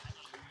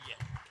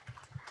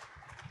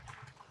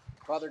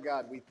Father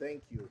God, we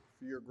thank you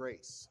for your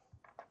grace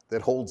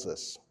that holds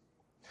us.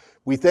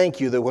 We thank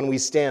you that when we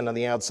stand on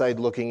the outside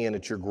looking in,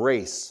 it's your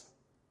grace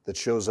that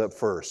shows up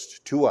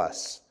first to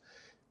us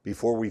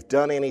before we've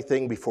done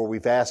anything, before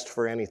we've asked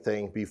for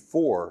anything,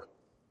 before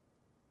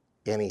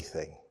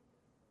anything.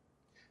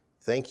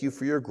 Thank you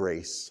for your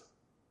grace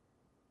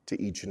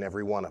to each and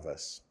every one of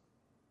us.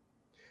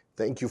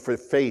 Thank you for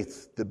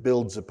faith that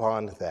builds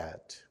upon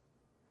that.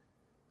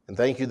 And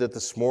thank you that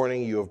this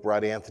morning you have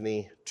brought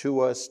Anthony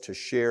to us to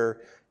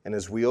share. And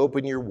as we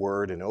open your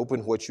word and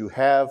open what you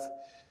have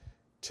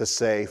to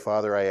say,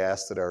 Father, I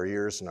ask that our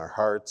ears and our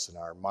hearts and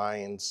our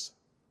minds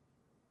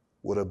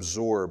would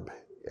absorb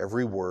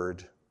every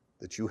word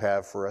that you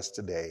have for us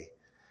today.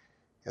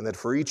 And that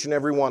for each and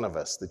every one of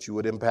us, that you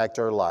would impact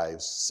our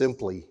lives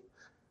simply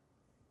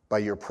by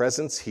your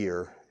presence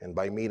here and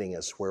by meeting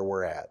us where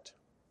we're at.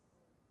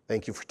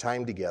 Thank you for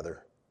time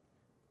together.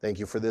 Thank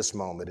you for this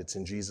moment. It's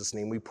in Jesus'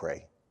 name we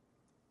pray.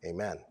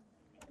 Amen.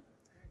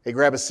 Hey,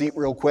 grab a seat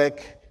real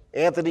quick.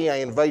 Anthony, I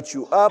invite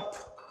you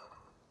up.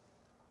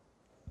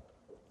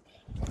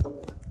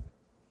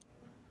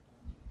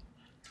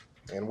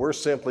 And we're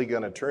simply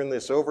going to turn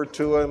this over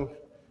to him.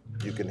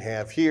 You can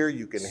have here,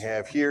 you can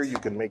have here, you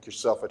can make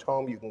yourself at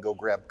home, you can go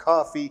grab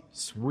coffee.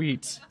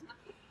 Sweet.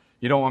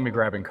 You don't want me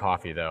grabbing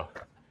coffee, though.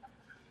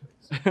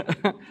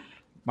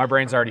 My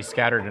brain's already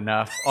scattered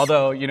enough.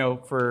 Although,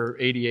 for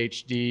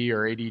ADHD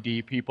or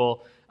ADD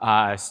people,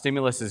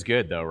 stimulus is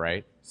good, though,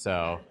 right?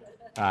 So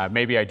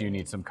maybe I do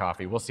need some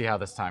coffee. We'll see how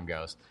this time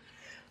goes.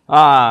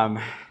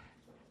 Can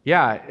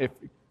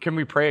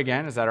we pray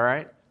again? Is that all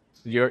right?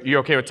 You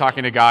okay with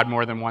talking to God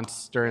more than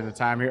once during the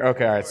time here?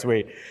 Okay, all right,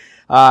 sweet.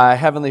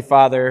 Heavenly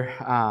Father,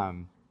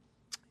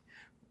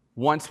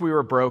 once we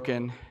were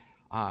broken,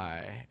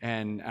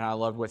 and I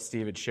loved what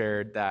Steve had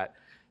shared,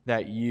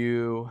 that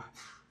you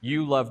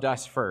loved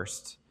us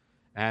first,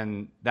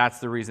 and that's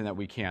the reason that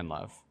we can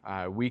love.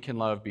 We can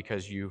love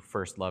because you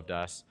first loved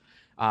us.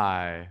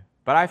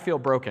 But I feel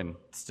broken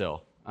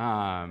still.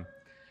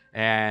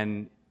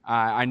 And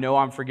I know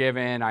I'm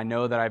forgiven. I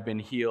know that I've been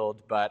healed,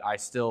 but I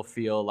still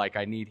feel like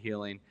I need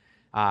healing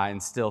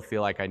and still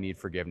feel like I need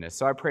forgiveness.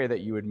 So I pray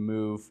that you would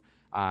move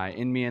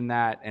in me in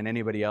that, and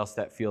anybody else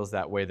that feels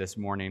that way this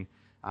morning.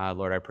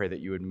 Lord, I pray that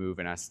you would move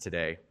in us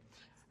today.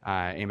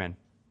 Amen.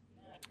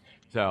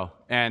 So,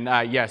 and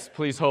yes,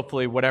 please,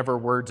 hopefully, whatever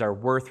words are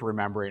worth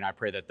remembering, I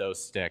pray that those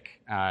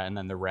stick, and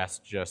then the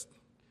rest just,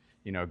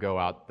 go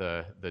out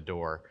the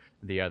door,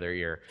 the other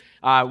ear.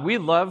 We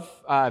love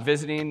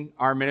visiting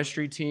our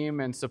ministry team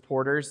and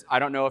supporters. I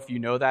don't know if you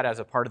know that as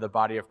a part of the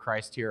body of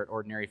Christ here at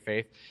Ordinary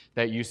Faith,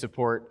 that you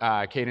support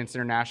Cadence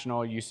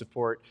International, you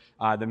support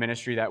the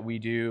ministry that we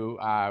do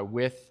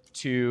with,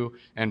 to,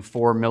 and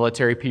for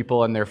military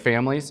people and their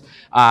families.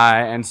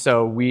 And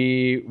so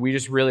we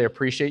just really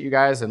appreciate you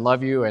guys and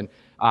love you. And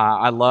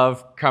I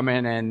love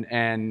coming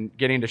and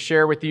getting to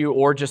share with you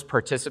or just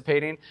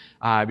participating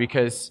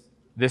because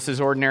this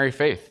is Ordinary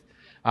Faith.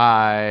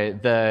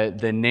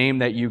 The name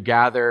that you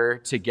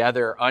gather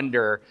together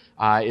under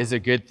is a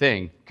good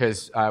thing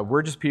because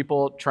we're just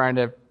people trying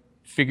to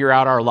figure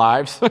out our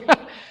lives,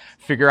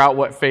 figure out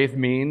what faith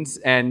means.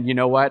 And you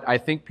know what? I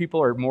think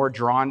people are more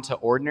drawn to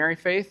ordinary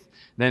faith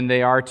than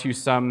they are to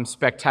some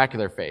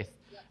spectacular faith.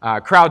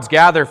 Crowds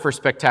gather for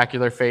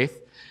spectacular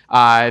faith.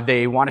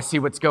 They want to see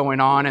what's going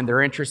on and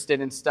they're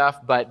interested in stuff.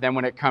 But then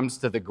when it comes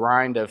to the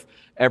grind of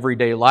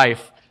everyday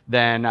life,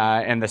 then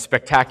and the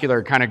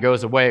spectacular kind of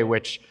goes away,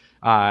 which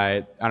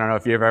I don't know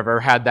if you've ever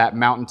had that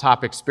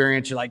mountaintop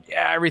experience. You're like,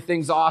 yeah,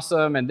 everything's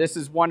awesome and this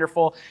is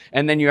wonderful.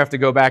 And then you have to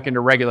go back into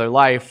regular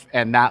life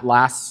and that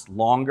lasts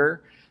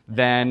longer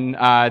than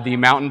the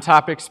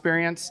mountaintop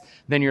experience.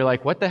 Then you're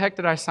like, what the heck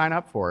did I sign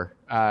up for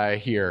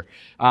here?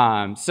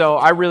 So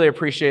I really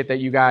appreciate that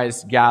you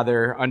guys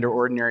gather under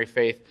Ordinary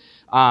Faith.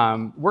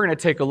 We're going to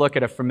take a look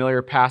at a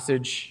familiar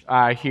passage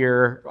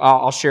here.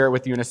 I'll share it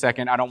with you in a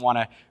second. I don't want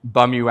to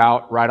bum you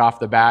out right off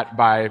the bat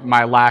by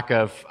my lack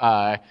of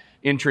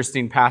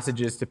interesting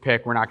passages to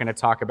pick. We're not going to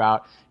talk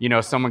about,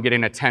 someone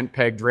getting a tent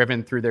peg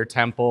driven through their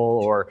temple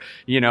or,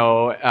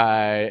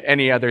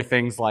 any other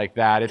things like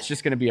that. It's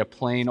just going to be a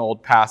plain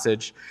old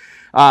passage.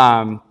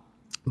 But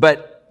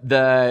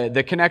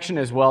the connection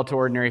as well to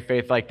Ordinary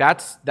Faith, like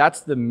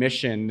that's the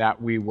mission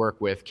that we work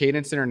with.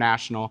 Cadence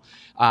International,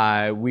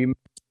 we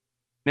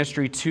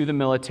ministry to the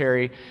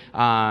military.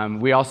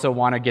 We also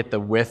want to get the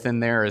with in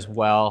there as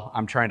well.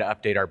 I'm trying to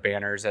update our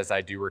banners as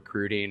I do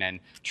recruiting and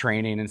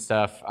training and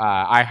stuff.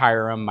 I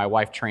hire them. My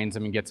wife trains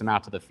them and gets them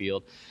out to the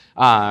field.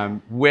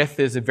 With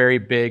is a very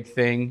big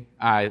thing.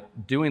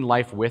 Doing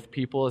life with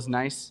people is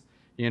nice.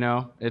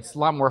 It's a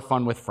lot more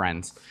fun with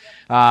friends.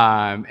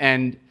 But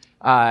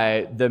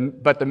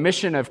the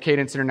mission of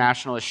Cadence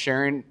International is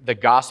sharing the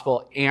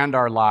gospel and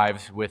our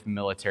lives with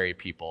military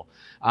people.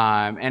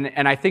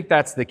 And I think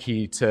that's the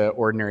key to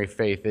Ordinary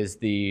Faith is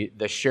the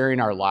sharing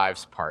our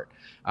lives part.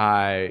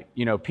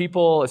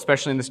 People,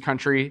 especially in this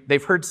country,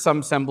 they've heard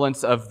some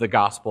semblance of the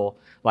gospel,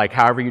 like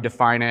however you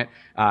define it.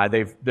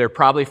 They're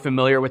probably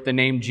familiar with the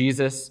name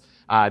Jesus.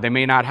 They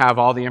may not have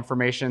all the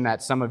information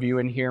that some of you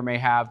in here may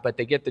have, but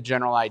they get the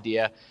general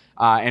idea.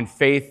 And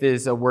faith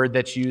is a word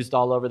that's used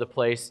all over the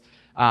place.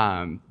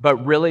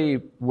 But really,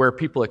 where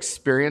people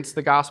experience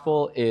the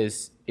gospel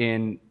is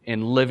in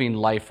living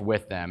life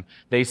with them.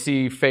 They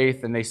see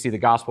faith and they see the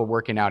gospel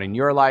working out in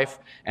your life,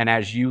 and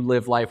as you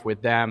live life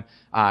with them,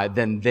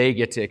 then they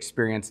get to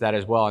experience that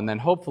as well, and then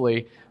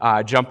hopefully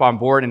jump on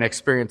board and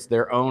experience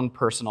their own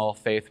personal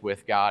faith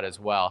with God as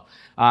well.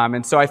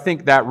 And so I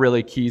think that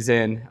really keys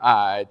in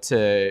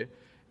to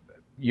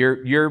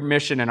your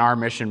mission and our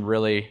mission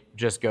really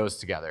just goes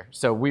together.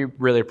 So we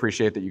really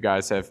appreciate that you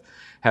guys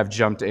have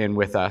jumped in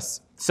with us.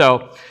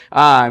 So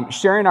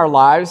sharing our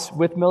lives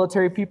with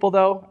military people,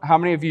 though, how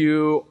many of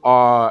you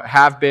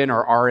have been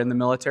or are in the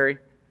military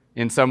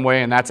in some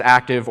way? And that's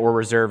active or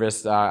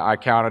reservist. I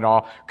count it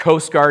all.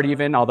 Coast Guard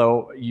even,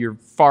 although you're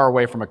far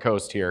away from a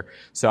coast here.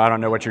 So I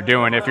don't know what you're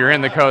doing. If you're in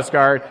the Coast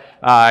Guard,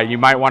 you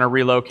might want to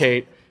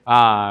relocate.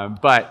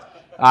 But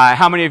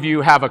how many of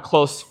you have a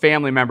close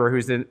family member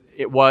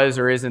was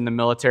or is in the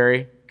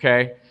military?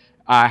 Okay.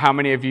 How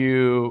many of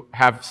you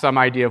have some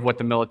idea of what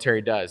the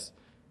military does?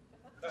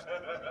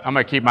 I'm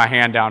going to keep my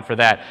hand down for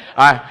that.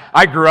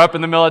 I grew up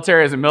in the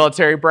military as a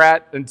military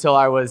brat until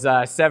I was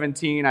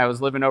 17. I was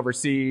living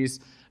overseas.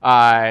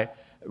 My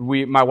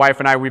wife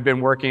and I, we've been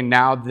working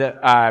now at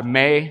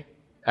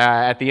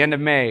the end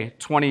of May,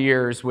 20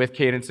 years with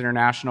Cadence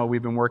International.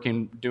 We've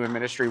been doing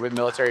ministry with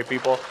military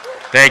people.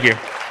 Thank you.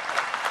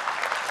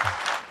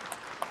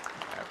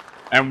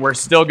 And we're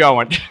still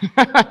going.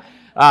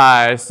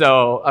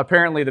 So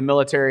apparently the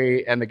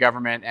military and the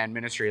government and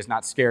ministry has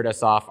not scared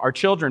us off. Our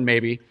children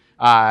maybe.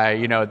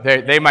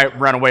 They might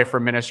run away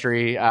from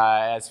ministry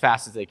as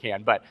fast as they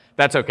can, but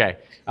that's okay.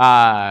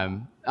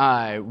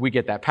 We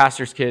get that.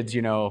 Pastor's kids,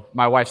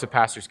 my wife's a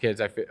pastor's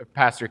kid. I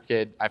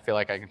feel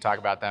like I can talk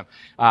about them.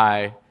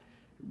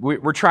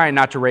 We're trying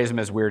not to raise them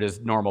as weird as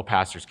normal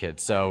pastor's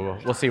kids, so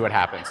we'll see what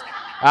happens.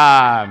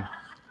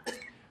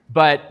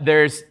 But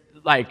there's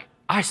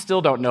I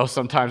still don't know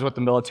sometimes what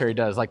the military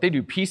does. They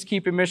do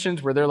peacekeeping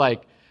missions where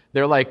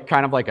they're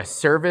kind of like a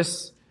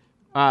service.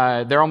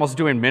 They're almost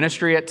doing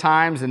ministry at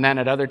times, and then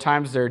at other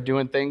times they're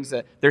doing things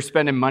that they're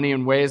spending money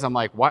in ways I'm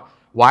like, what?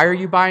 Why are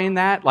you buying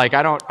that?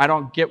 I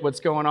don't get what's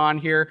going on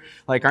here.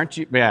 Aren't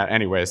you? Yeah.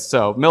 Anyways,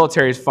 so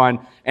military is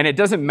fun, and it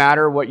doesn't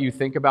matter what you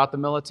think about the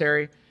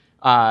military.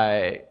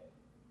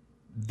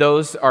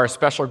 Those are a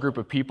special group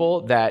of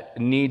people that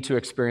need to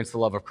experience the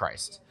love of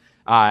Christ.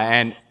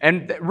 And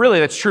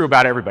really, that's true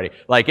about everybody.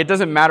 It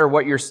doesn't matter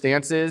what your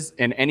stance is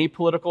in any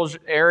political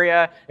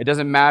area. It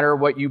doesn't matter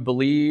what you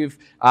believe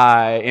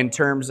in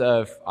terms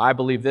of, I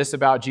believe this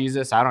about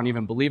Jesus. I don't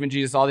even believe in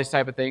Jesus, all these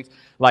type of things.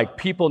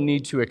 People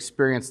need to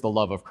experience the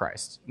love of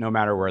Christ, no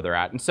matter where they're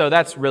at. And so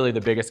that's really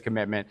the biggest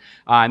commitment.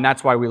 And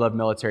that's why we love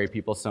military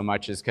people so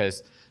much, is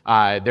because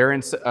they're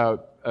in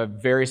a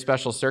very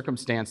special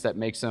circumstance that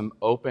makes them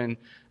open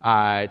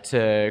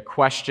to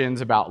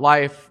questions about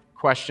life,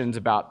 questions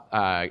about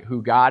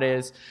who God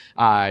is.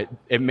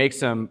 It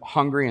makes them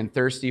hungry and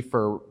thirsty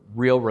for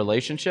real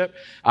relationship.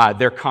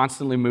 They're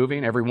constantly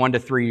moving. Every 1 to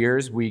 3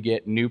 years, we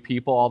get new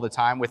people all the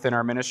time within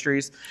our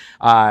ministries.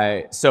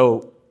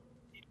 So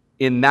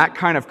in that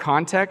kind of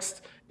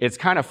context, it's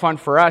kind of fun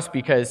for us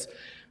because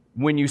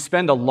when you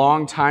spend a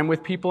long time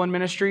with people in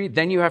ministry,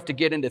 then you have to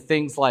get into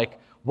things like,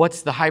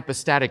 what's the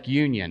hypostatic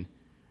union?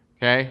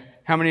 Okay?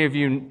 How many of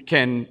you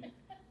can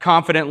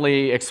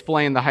confidently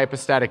explain the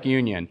hypostatic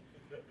union?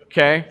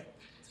 Okay?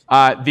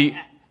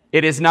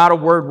 It is not a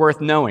word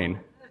worth knowing.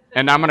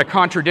 And I'm going to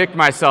contradict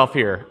myself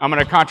here.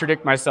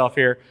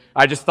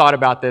 I just thought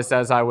about this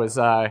as I was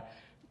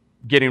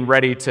getting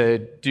ready to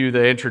do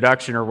the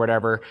introduction or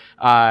whatever.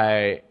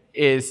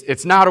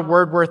 It's not a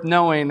word worth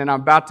knowing, and I'm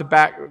about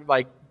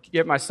to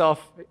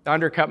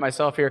undercut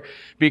myself here,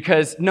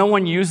 because no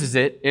one uses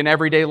it in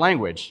everyday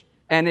language.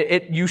 And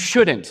you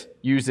shouldn't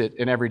use it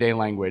in everyday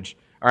language.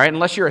 All right?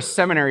 Unless you're a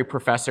seminary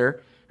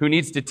professor who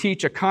needs to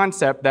teach a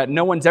concept that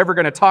no one's ever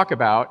going to talk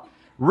about,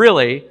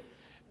 really,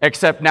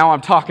 except now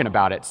I'm talking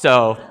about it.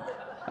 So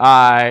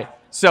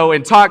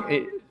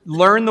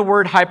learn the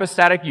word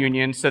hypostatic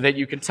union so that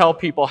you can tell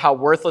people how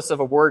worthless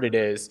of a word it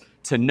is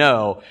to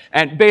know.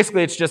 And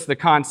basically, it's just the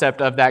concept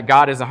of that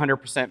God is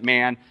 100%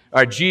 man,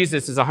 or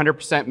Jesus is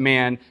 100%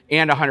 man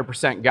and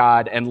 100%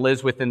 God, and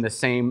lives within the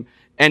same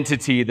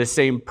entity, the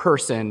same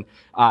person.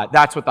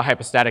 That's what the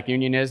hypostatic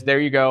union is.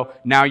 There you go.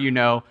 Now you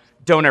know.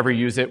 Don't ever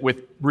use it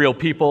with real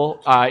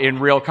people in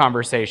real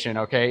conversation,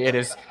 okay?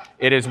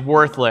 It is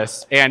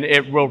worthless, and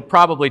it will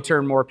probably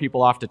turn more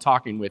people off to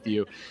talking with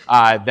you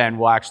than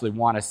will actually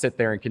want to sit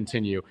there and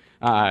continue.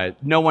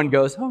 No one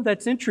goes, oh,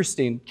 that's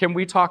interesting. Can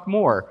we talk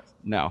more?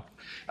 No.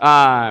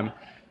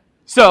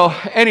 So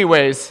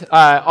anyways,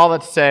 all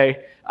that to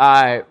say,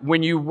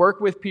 when you work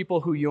with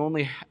people who you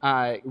only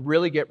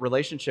really get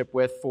relationship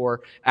with for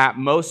at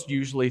most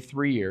usually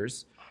 3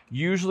 years,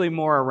 usually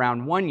more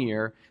around 1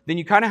 year, then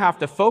you kind of have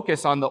to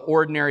focus on the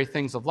ordinary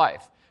things of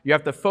life. You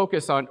have to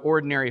focus on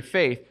ordinary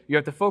faith. You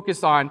have to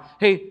focus on,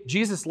 hey,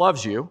 Jesus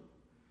loves you.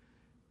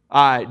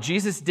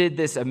 Jesus did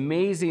this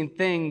amazing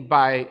thing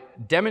by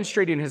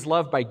demonstrating his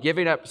love by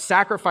giving up,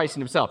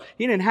 sacrificing himself.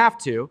 He didn't have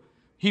to.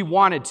 He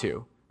wanted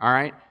to, all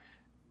right?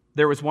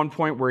 There was one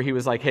point where he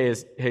was like,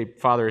 hey,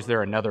 Father, is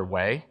there another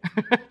way?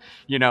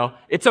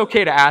 It's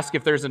okay to ask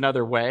if there's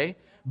another way,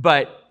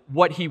 but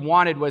what he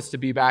wanted was to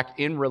be back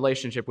in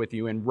relationship with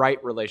you, in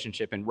right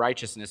relationship and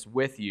righteousness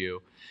with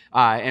you.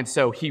 And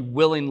so he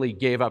willingly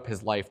gave up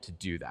his life to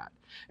do that.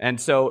 And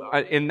so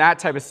in that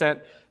type of sense,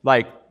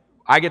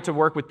 I get to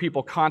work with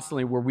people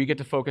constantly where we get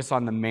to focus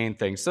on the main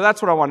things. So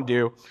that's what I want to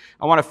do.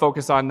 I want to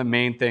focus on the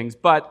main things,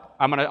 but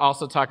I'm going to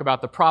also talk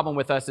about the problem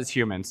with us as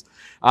humans.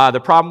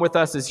 The problem with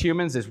us as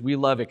humans is we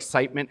love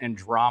excitement and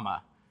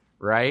drama,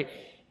 right?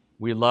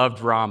 We love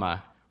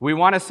drama. We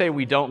want to say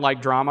we don't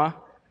like drama.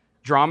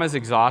 Drama is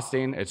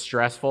exhausting, it's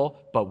stressful,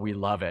 but we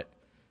love it.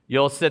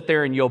 You'll sit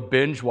there and you'll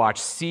binge watch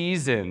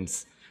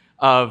seasons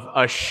of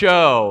a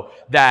show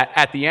that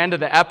at the end of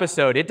the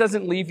episode, it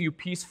doesn't leave you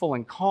peaceful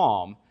and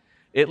calm.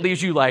 It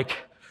leaves you like,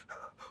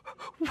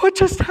 what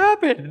just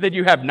happened? Then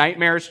you have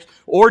nightmares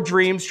or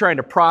dreams trying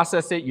to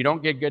process it. You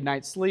don't get good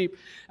night's sleep.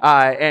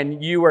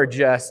 And you are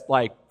just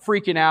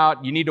freaking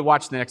out. You need to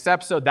watch the next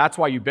episode. That's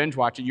why you binge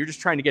watch it. You're just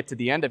trying to get to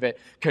the end of it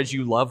because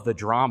you love the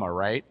drama,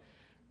 right?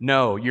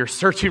 No, you're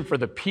searching for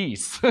the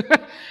peace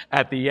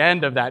at the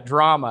end of that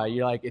drama.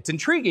 You're like, it's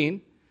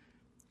intriguing.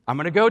 I'm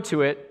going to go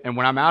to it. And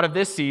when I'm out of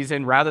this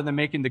season, rather than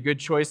making the good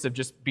choice of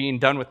just being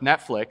done with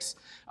Netflix,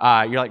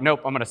 you're like,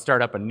 nope, I'm going to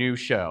start up a new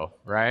show,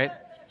 right?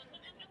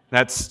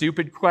 That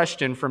stupid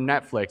question from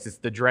Netflix. It's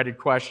the dreaded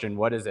question.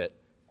 What is it?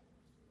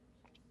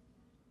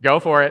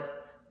 Go for it.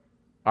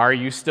 Are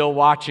you still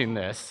watching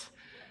this?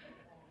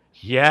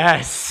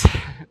 Yes.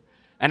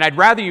 And I'd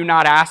rather you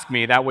not ask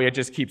me. That way it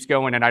just keeps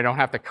going and I don't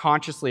have to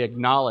consciously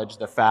acknowledge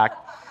the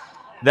fact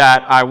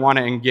that I want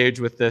to engage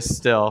with this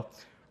still.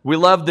 We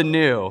love the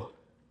new.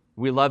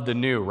 We love the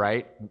new,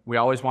 right? We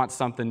always want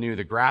something new.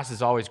 The grass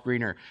is always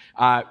greener.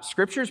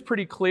 Scripture is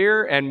pretty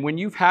clear, and when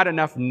you've had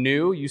enough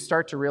new, you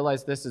start to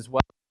realize this as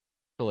well.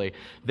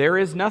 There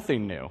is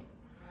nothing new.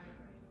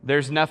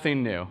 There's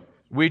nothing new.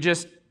 We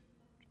just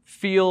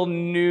feel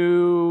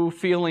new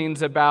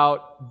feelings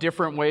about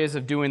different ways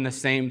of doing the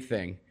same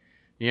thing.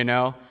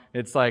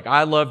 It's like,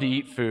 I love to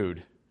eat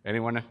food.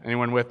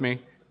 Anyone with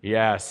me?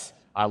 Yes,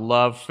 I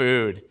love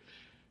food.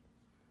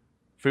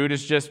 Food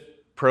is just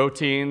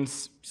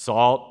proteins,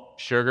 salt,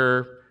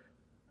 sugar,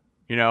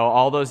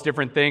 all those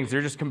different things.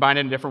 They're just combined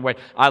in a different way.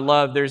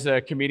 There's a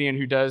comedian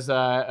who does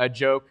a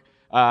joke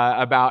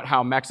about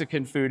how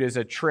Mexican food is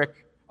a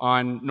trick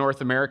on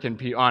North American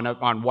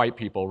on white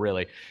people,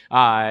 really.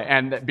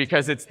 And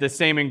because it's the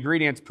same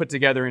ingredients put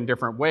together in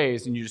different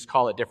ways, and you just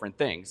call it different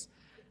things.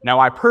 Now,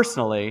 I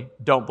personally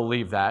don't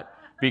believe that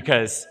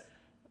because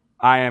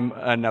I am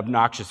an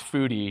obnoxious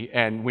foodie,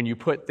 and when you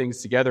put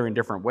things together in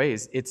different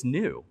ways, it's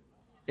new.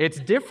 It's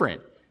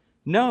different.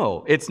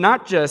 No, it's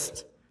not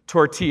just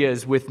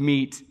tortillas with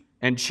meat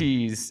and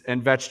cheese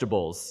and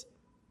vegetables.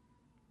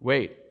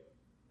 Wait,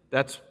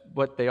 that's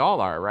what they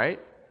all are, right?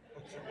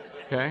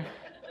 Okay.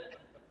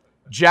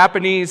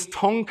 Japanese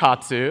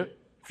tonkatsu,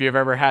 if you've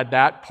ever had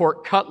that,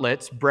 pork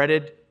cutlets,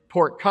 breaded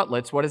pork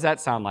cutlets, what does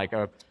that sound like?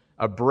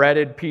 A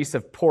breaded piece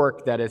of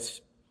pork that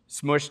is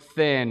smushed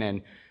thin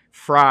and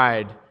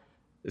fried.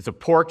 It's a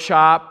pork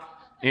chop.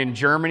 In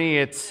Germany,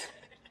 it's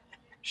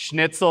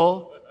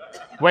schnitzel.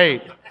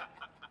 Wait.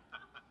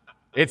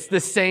 It's the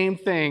same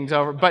things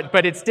over,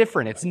 but it's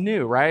different. It's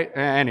new, right?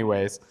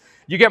 Anyways,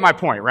 you get my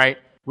point, right?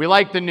 We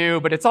like the new,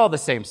 but it's all the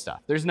same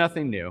stuff. There's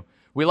nothing new.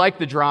 We like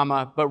the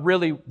drama, but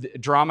really,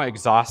 drama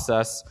exhausts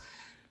us.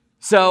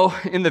 So,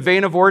 in the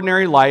vein of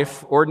ordinary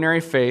life, ordinary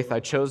faith, I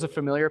chose a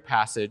familiar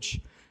passage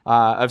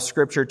of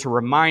Scripture to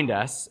remind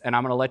us, and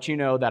I'm going to let you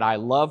know that I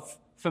love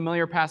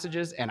familiar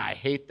passages and I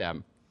hate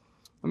them.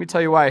 Let me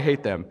tell you why I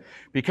hate them.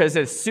 Because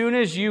as soon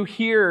as you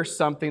hear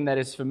something that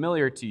is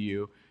familiar to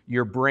you,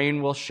 your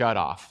brain will shut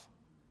off.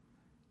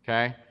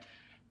 Okay?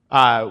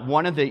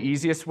 One of the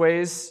easiest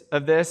ways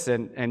of this,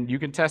 and you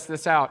can test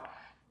this out.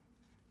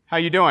 How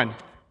you doing?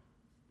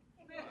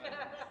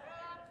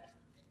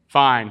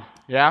 Fine.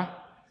 Yeah?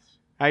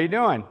 How you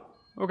doing?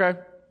 Okay.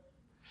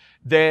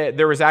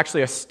 There was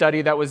actually a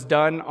study that was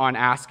done on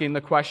asking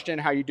the question,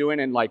 how you doing,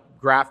 and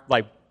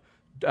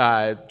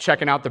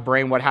checking out the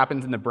brain, what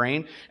happens in the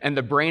brain. And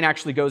the brain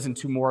actually goes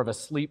into more of a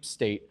sleep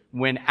state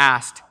when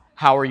asked,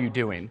 how are you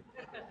doing?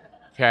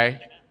 Okay?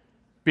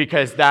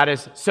 Because that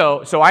is,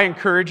 so I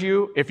encourage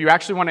you, if you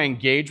actually want to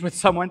engage with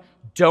someone,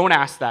 don't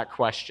ask that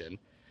question.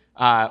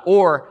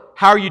 Or,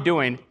 how are you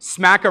doing?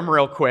 Smack them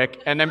real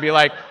quick and then be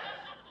like,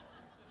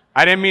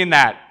 I didn't mean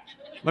that.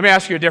 Let me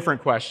ask you a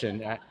different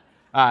question.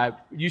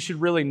 You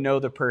should really know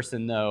the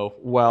person, though,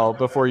 well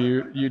before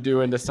you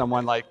do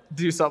something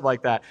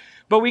like that.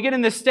 But we get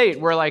in this state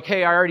where like,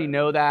 hey, I already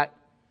know that.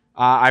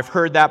 I've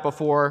heard that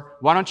before.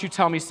 Why don't you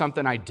tell me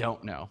something I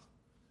don't know?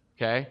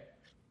 Okay?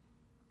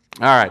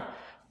 All right.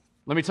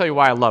 Let me tell you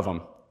why I love them.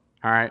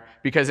 All right?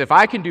 Because if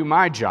I can do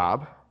my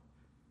job,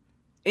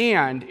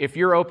 and if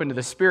you're open to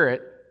the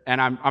Spirit,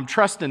 and I'm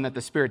trusting that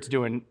the Spirit's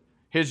doing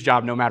his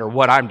job no matter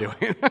what I'm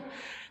doing,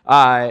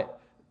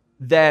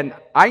 then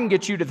I can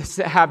get you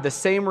to have the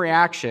same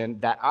reaction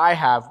that I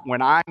have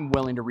when I'm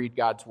willing to read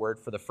God's word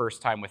for the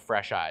first time with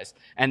fresh eyes.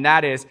 And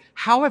that is,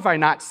 how have I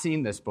not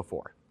seen this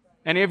before?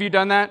 Any of you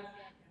done that?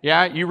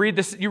 Yeah, you read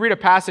a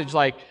passage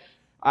like,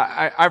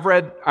 I've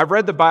read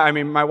the Bible. I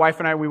mean, my wife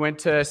and I, we went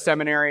to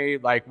seminary.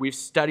 Like, we've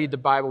studied the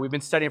Bible. We've been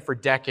studying it for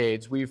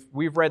decades. We've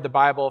read the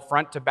Bible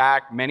front to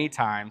back many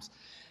times.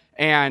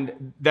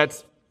 And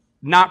that's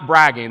not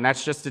bragging.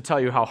 That's just to tell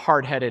you how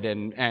hard-headed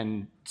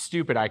and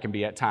stupid I can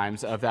be at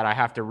times of that I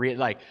have to read.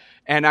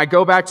 And I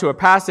go back to a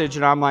passage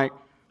and I'm like,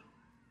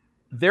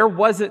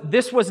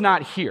 this was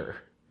not here.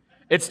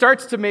 It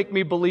starts to make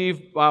me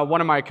believe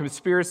one of my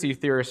conspiracy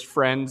theorist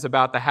friends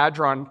about the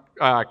Hadron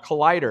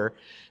Collider,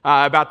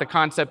 about the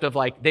concept of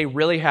they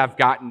really have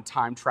gotten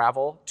time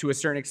travel to a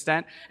certain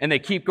extent, and they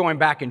keep going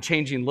back and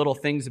changing little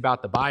things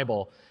about the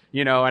Bible,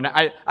 and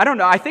I don't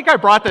know. I think I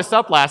brought this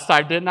up last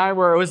time, didn't I?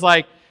 Where it was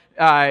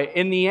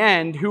in the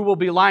end, who will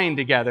be lying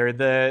together?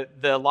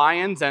 The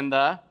lions and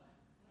the...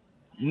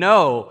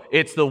 No,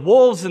 it's the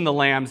wolves and the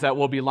lambs that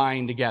will be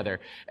lying together.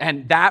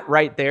 And that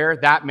right there,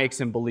 that makes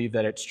him believe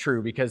that it's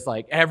true because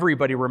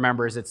everybody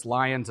remembers it's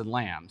lions and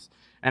lambs.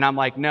 And I'm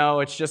like,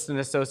 no, it's just an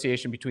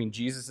association between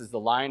Jesus is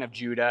the Lion of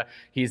Judah,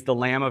 he's the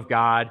Lamb of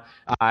God,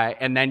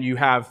 and then you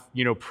have,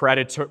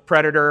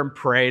 predator and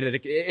prey.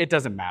 It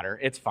doesn't matter.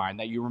 It's fine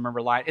that you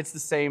remember lion. It's the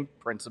same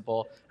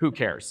principle. Who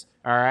cares?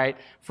 All right?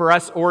 For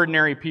us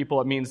ordinary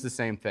people, it means the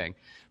same thing.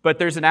 But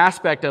there's an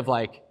aspect of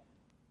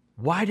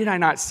why did I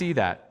not see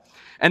that?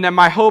 And then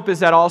my hope is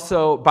that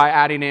also by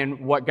adding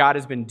in what God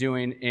has been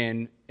doing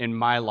in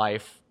my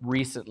life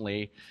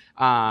recently,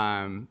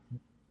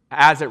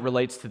 as it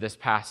relates to this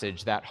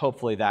passage, that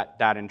hopefully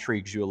that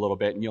intrigues you a little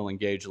bit and you'll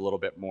engage a little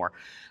bit more.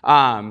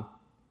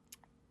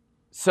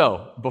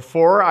 So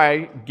before I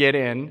get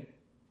in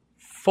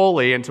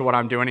fully into what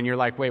I'm doing and you're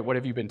like, wait, what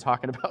have you been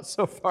talking about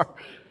so far?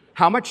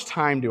 How much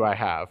time do I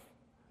have?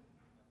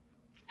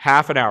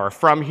 Half an hour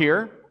from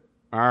here?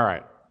 All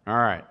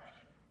right.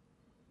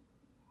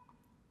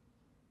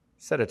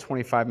 Set a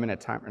 25-minute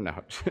timer.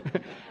 No.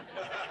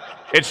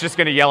 It's just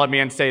going to yell at me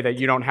and say that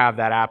you don't have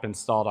that app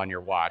installed on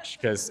your watch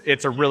because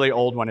it's a really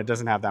old one. It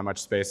doesn't have that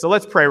much space. So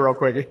let's pray real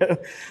quick.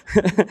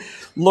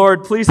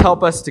 Lord, please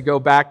help us to go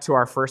back to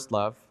our first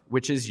love,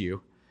 which is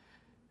you.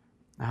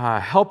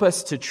 Help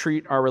us to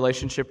treat our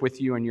relationship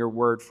with you and your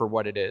word for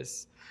what it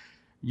is.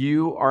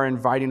 You are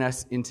inviting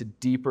us into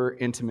deeper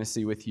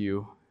intimacy with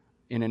you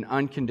in an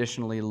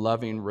unconditionally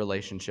loving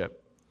relationship.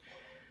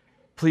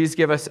 Please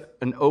give us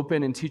an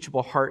open and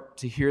teachable heart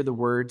to hear the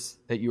words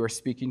that you are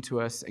speaking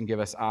to us and give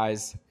us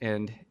eyes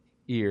and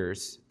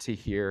ears to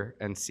hear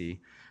and see.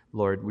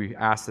 Lord, we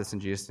ask this in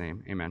Jesus'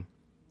 name. Amen.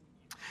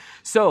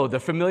 So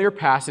the familiar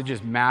passage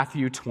is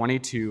Matthew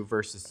 22,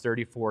 verses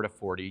 34 to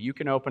 40. You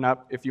can open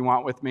up if you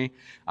want with me.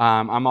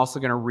 I'm also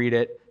going to read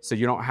it so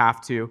you don't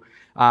have to.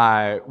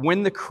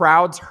 When the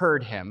crowds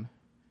heard him,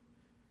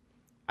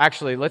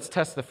 actually, let's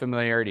test the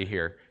familiarity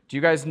here. Do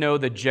you guys know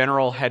the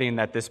general heading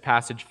that this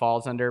passage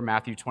falls under,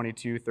 Matthew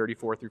 22,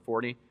 34 through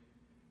 40?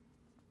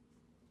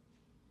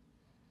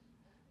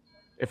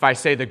 If I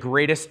say the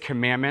greatest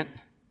commandment,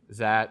 is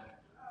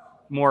that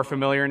more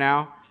familiar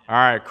now? All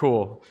right,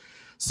 cool.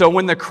 So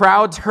when the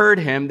crowds heard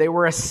him, they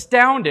were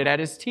astounded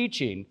at his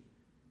teaching.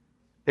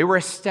 They were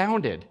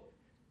astounded.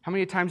 How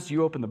many times do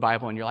you open the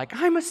Bible and you're like,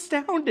 I'm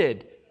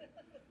astounded?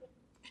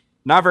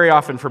 Not very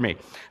often for me.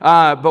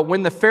 But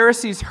when the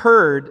Pharisees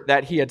heard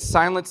that he had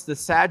silenced the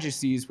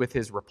Sadducees with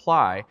his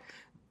reply,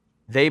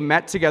 they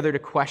met together to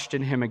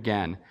question him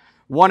again.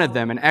 One of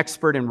them, an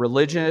expert in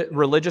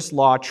religious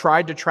law,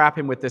 tried to trap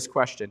him with this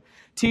question.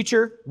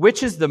 Teacher,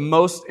 which is the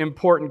most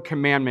important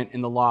commandment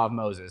in the law of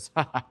Moses?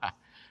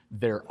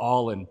 They're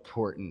all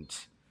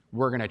important.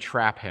 We're going to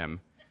trap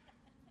him.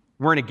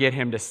 We're going to get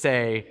him to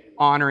say,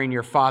 honoring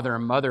your father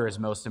and mother is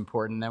most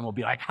important. And then we'll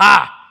be like,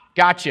 ha,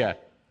 gotcha.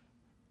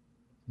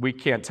 We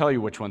can't tell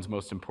you which one's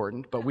most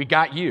important, but we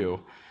got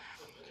you.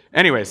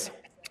 Anyways,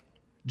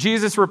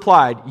 Jesus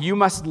replied, you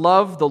must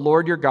love the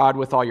Lord your God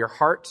with all your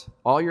heart,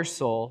 all your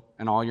soul,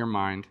 and all your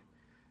mind.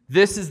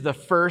 This is the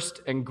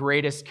first and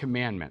greatest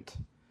commandment.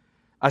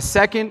 A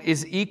second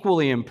is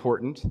equally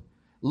important.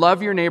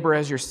 Love your neighbor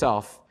as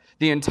yourself.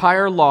 The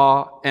entire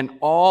law and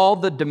all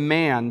the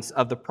demands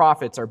of the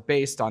prophets are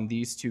based on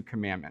these two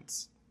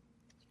commandments.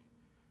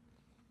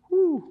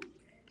 Whew.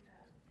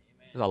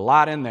 There's a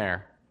lot in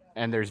there.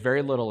 And there's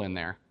very little in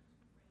there.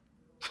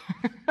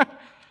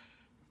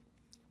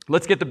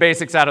 Let's get the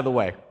basics out of the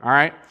way, all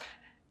right?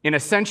 In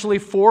essentially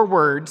 4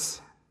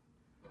 words,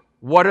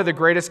 what are the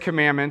greatest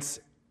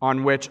commandments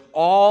on which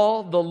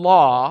all the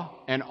law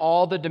and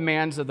all the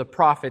demands of the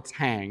prophets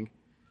hang?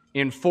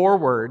 In 4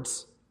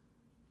 words,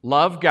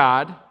 love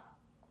God,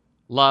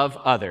 love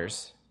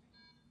others.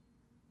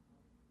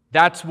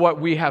 That's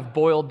what we have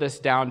boiled this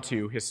down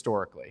to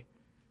historically.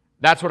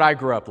 That's what I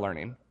grew up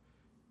learning.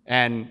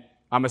 And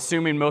I'm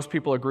assuming most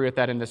people agree with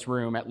that in this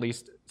room, at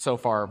least so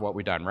far of what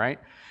we've done, right?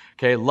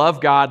 Okay, love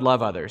God,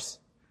 love others.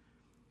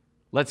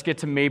 let's get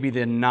to maybe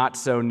the not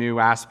so new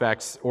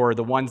aspects, or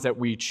the ones that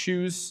we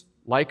choose,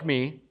 like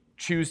me,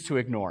 choose to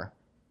ignore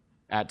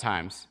at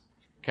times,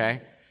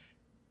 okay?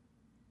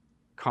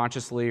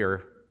 Consciously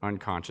or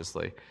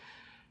unconsciously.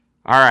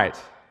 All right.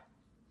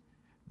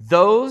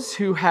 Those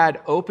who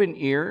had open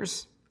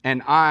ears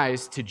and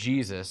eyes to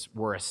Jesus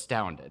were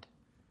astounded.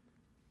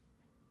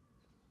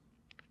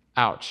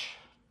 Ouch.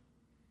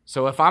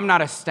 So if I'm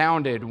not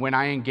astounded when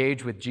I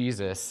engage with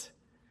Jesus,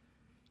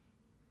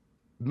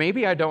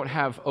 maybe I don't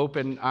have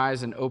open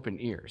eyes and open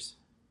ears.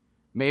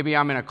 Maybe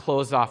I'm in a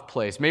closed-off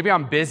place. Maybe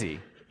I'm busy.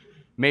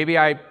 Maybe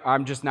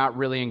I'm just not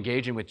really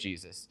engaging with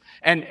Jesus.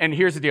 And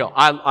here's the deal.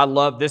 I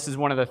love, this is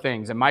one of the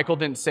things, and Michael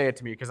didn't say it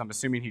to me because I'm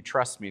assuming he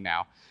trusts me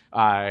now.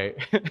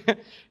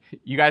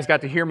 You guys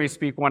got to hear me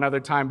speak one other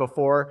time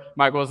before.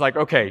 Michael was like,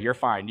 okay, you're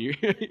fine.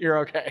 You're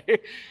okay.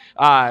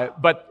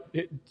 But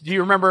do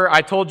you remember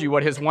I told you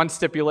what his one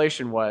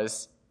stipulation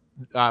was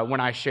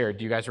when I shared?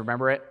 Do you guys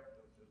remember it?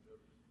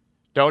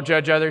 Don't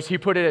judge others. He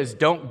put it as,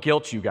 don't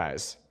guilt you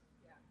guys.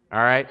 All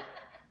right?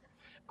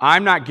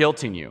 I'm not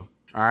guilting you.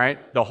 All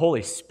right? The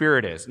Holy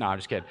Spirit is. No, I'm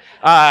just kidding.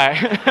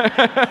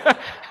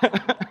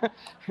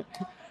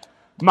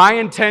 My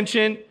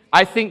intention,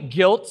 I think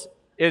guilt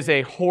is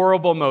a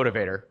horrible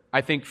motivator.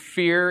 I think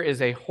fear is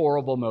a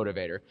horrible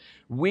motivator.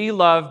 We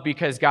love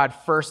because God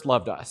first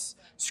loved us.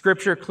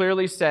 Scripture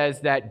clearly says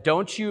that,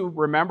 don't you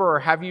remember or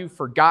have you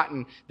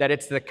forgotten that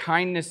it's the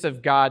kindness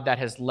of God that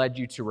has led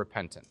you to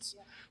repentance?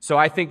 So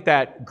I think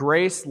that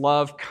grace,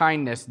 love,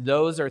 kindness,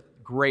 those are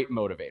great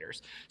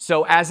motivators.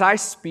 So as I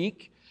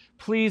speak,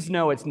 please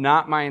know it's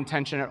not my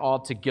intention at all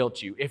to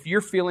guilt you. If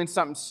you're feeling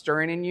something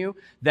stirring in you,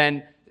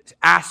 then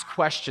ask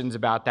questions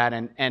about that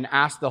and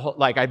ask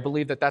I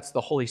believe that that's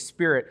the Holy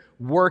Spirit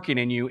working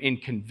in you in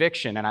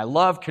conviction. And I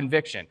love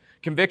conviction.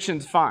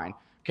 Conviction's fine,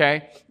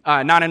 okay?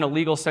 Not in a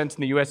legal sense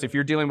in the U.S. If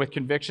you're dealing with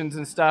convictions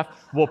and stuff,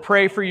 we'll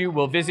pray for you.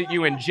 We'll visit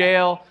you in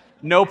jail.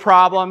 No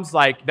problems.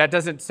 Like, that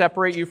doesn't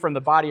separate you from the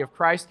body of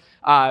Christ,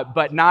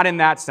 but not in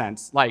that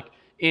sense. Like,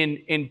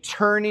 in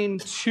turning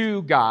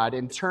to God,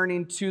 in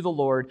turning to the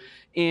Lord,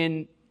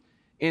 in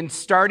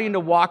starting to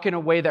walk in a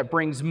way that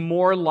brings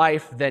more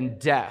life than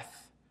death,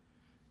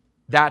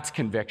 that's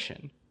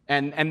conviction.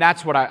 And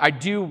that's what I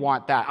do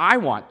want that. I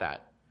want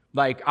that.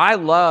 Like, I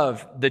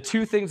love the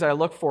two things I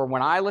look for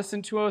when I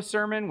listen to a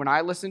sermon, when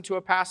I listen to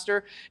a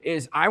pastor,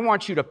 is I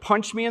want you to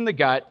punch me in the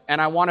gut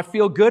and I want to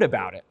feel good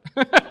about it.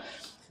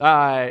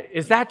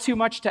 Is that too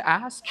much to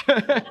ask?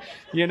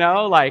 You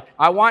know, like,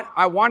 I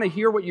want to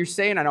hear what you're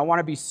saying and I want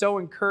to be so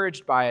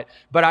encouraged by it,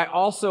 but I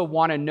also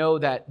want to know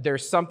that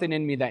there's something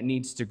in me that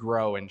needs to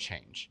grow and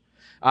change.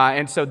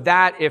 And so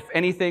that, if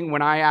anything,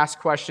 when I ask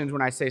questions,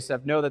 when I say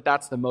stuff, know that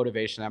that's the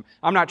motivation.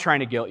 I'm not trying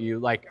to guilt you.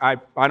 Like,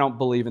 I don't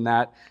believe in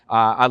that.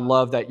 I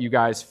love that you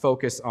guys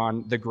focus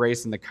on the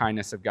grace and the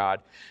kindness of God.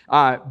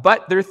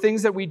 But there are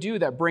things that we do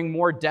that bring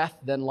more death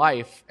than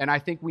life, and I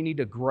think we need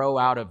to grow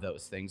out of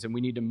those things, and we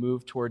need to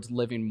move towards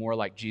living more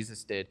like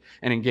Jesus did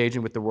and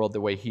engaging with the world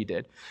the way he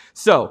did.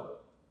 So,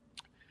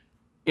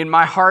 in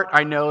my heart,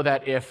 I know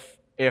that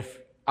if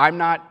I'm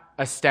not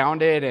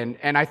astounded,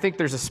 and I think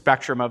there's a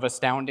spectrum of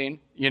astounding.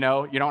 You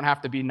know, you don't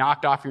have to be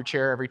knocked off your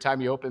chair every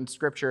time you open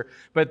Scripture,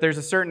 but there's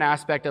a certain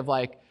aspect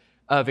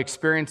of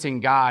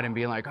experiencing God and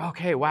being like,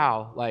 okay,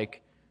 wow,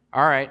 like,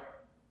 all right,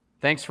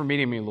 thanks for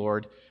meeting me,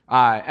 Lord.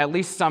 At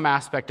least some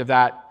aspect of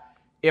that.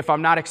 If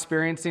I'm not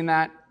experiencing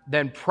that,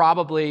 then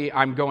probably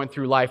I'm going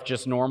through life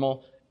just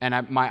normal,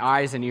 and my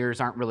eyes and ears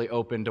aren't really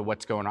open to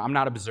what's going on. I'm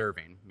not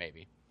observing,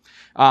 maybe.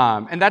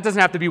 And that doesn't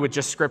have to be with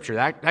just Scripture.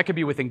 That could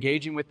be with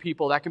engaging with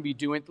people. That can be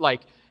doing,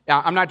 like,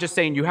 I'm not just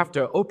saying you have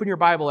to open your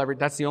Bible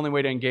that's the only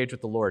way to engage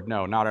with the Lord.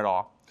 No, not at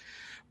all.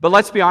 But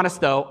let's be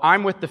honest, though.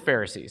 I'm with the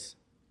Pharisees.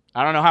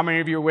 I don't know how many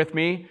of you are with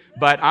me,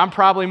 but I'm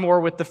probably more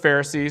with the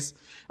Pharisees.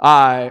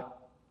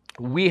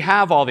 We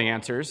have all the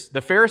answers.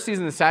 The Pharisees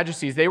and the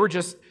Sadducees, they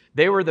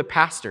were the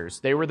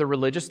pastors. They were the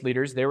religious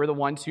leaders. They were the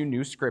ones who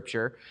knew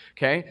Scripture,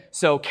 okay?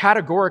 So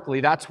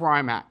categorically, that's where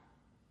I'm at.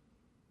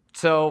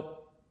 So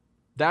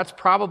that's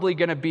probably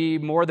going to be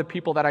more the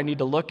people that I need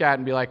to look at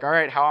and be like, all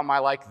right, how am I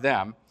like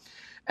them?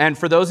 And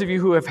for those of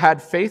you who have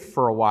had faith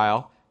for a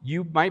while,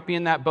 you might be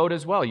in that boat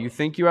as well. You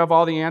think you have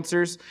all the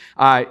answers.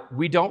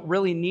 We don't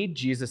really need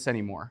Jesus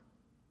anymore,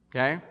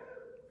 okay?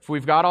 If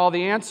we've got all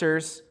the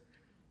answers,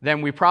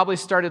 then we probably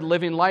started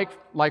living like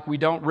we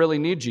don't really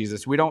need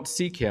Jesus. We don't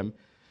seek him.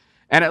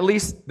 And at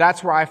least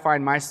that's where I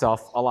find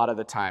myself a lot of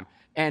the time.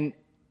 And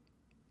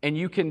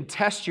you can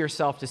test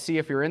yourself to see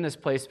if you're in this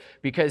place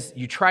because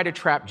you try to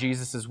trap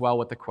Jesus as well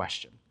with the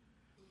question.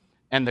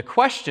 And the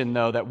question,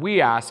 though, that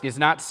we ask is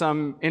not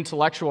some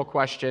intellectual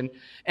question,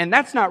 and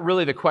that's not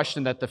really the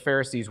question that the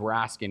Pharisees were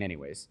asking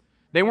anyways.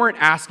 They weren't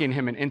asking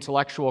him an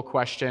intellectual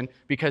question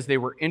because they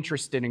were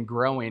interested in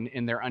growing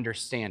in their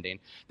understanding.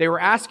 They were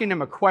asking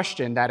him a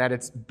question that at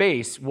its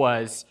base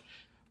was,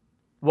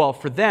 well,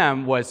 for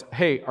them was,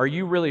 hey, are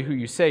you really who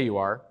you say you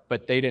are?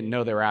 But they didn't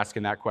know they were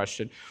asking that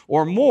question.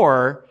 Or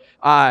more,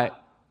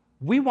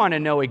 we want to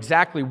know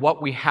exactly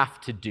what we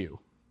have to do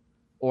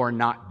or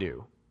not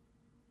do.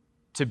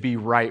 to be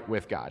right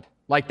with God?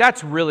 Like,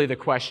 that's really the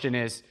question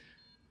is,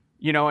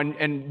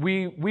 and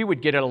we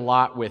would get it a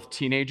lot with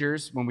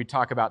teenagers when we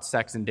talk about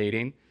sex and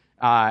dating.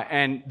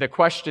 And the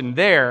question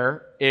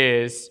there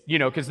is,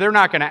 because they're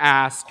not going to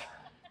ask,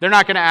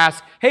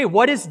 hey,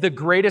 what is the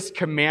greatest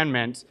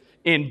commandment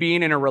in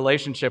being in a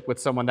relationship with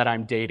someone that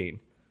I'm dating?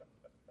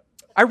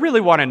 I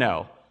really want to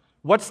know.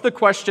 What's the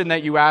question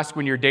that you ask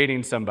when you're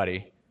dating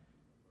somebody?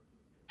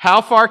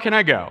 How far can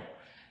I go?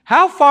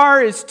 How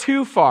far is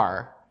too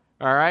far?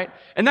 All right?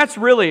 And that's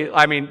really,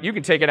 you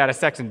can take it out of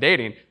sex and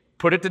dating,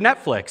 put it to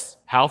Netflix.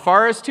 How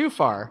far is too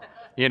far?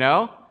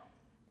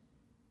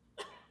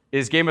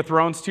 Is Game of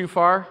Thrones too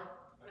far?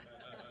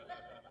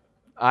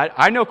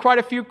 I know quite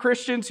a few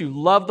Christians who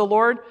love the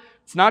Lord.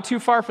 It's not too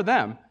far for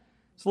them.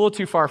 It's a little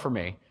too far for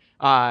me.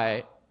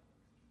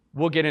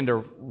 We'll get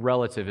into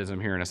relativism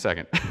here in a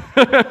second.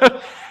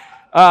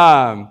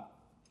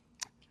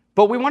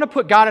 But we want to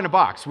put God in a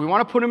box. We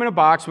want to put him in a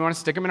box. We want to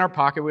stick him in our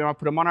pocket. We want to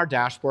put him on our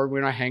dashboard. We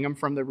want to hang him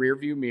from the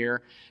rearview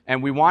mirror.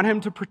 And we want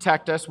him to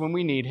protect us when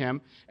we need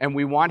him. And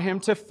we want him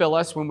to fill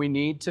us when we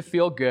need to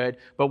feel good.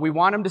 But we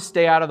want him to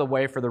stay out of the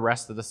way for the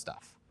rest of the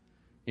stuff.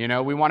 We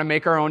want to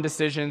make our own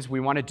decisions. We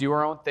want to do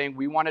our own thing.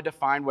 We want to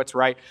define what's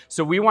right.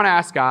 So we want to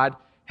ask God,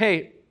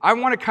 hey, I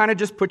want to kind of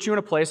just put you in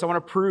a place. I want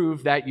to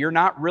prove that you're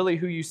not really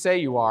who you say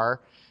you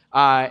are.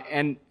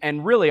 And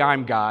really,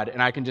 I'm God,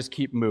 and I can just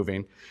keep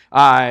moving.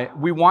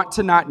 We want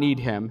to not need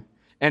him.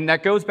 And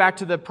that goes back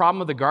to the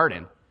problem of the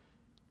garden.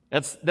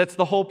 That's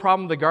the whole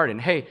problem of the garden.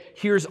 Hey,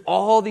 here's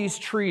all these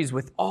trees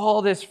with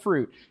all this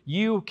fruit.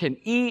 You can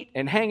eat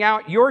and hang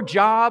out. Your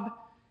job,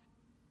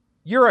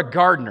 you're a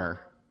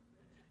gardener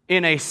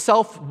in a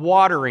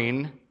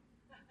self-watering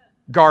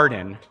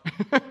garden.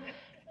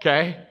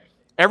 Okay?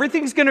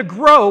 Everything's going to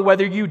grow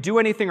whether you do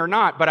anything or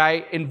not, but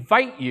I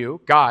invite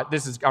you, God,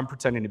 I'm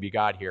pretending to be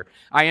God here.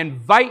 I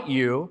invite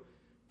you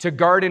to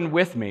garden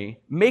with me.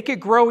 Make it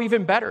grow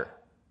even better.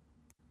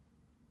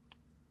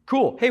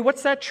 Cool. Hey,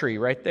 what's that tree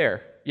right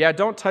there? Yeah,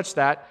 don't touch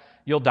that.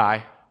 You'll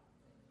die.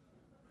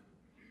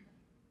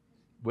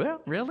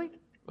 Well, really?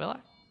 Will I?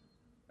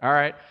 All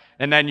right.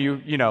 And then you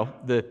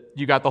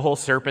got the whole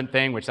serpent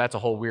thing, which that's a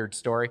whole weird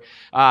story.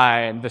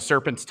 And the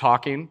serpent's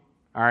talking.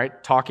 All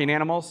right, talking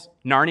animals,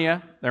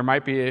 Narnia, there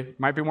might be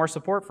more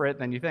support for it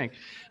than you think.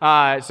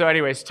 So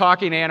anyways,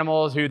 talking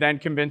animals who then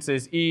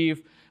convinces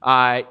Eve.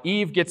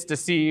 Eve gets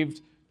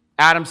deceived.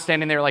 Adam's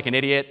standing there like an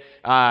idiot.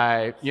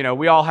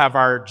 We all have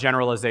our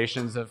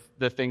generalizations of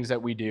the things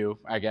that we do,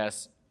 I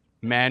guess.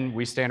 Men,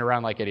 we stand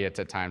around like idiots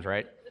at times,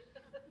 right?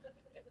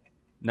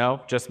 No?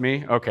 Just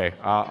me? Okay,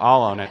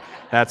 I'll own it.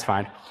 That's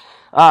fine.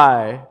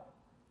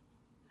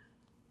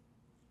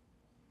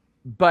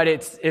 But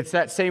it's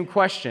that same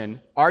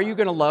question. Are you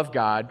going to love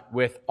God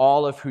with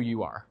all of who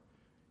you are?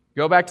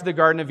 Go back to the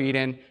Garden of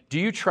Eden. Do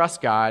you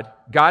trust God?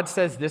 God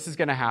says this is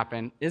going to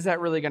happen. Is that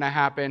really going to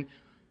happen?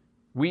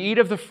 We eat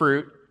of the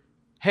fruit.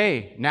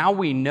 Hey, now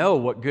we know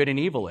what good and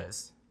evil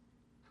is.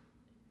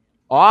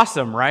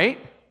 Awesome, right?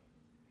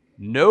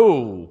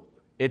 No,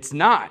 it's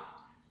not.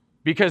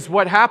 Because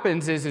what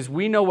happens is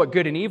we know what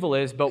good and evil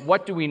is, but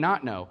what do we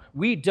not know?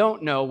 We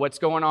don't know what's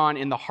going on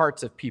in the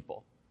hearts of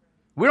people.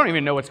 We don't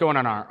even know what's going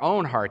on in our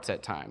own hearts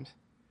at times,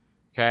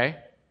 okay?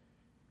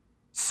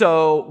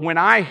 So when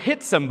I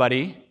hit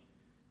somebody,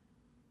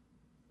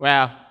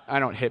 well, I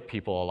don't hit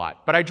people a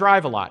lot, but I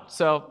drive a lot.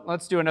 So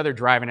let's do another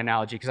driving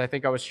analogy because I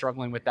think I was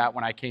struggling with that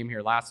when I came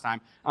here last time.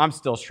 I'm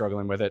still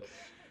struggling with it.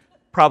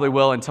 Probably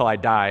will until I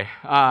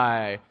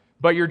die.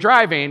 But you're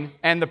driving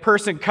and the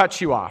person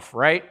cuts you off,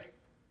 right?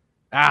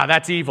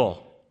 That's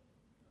evil.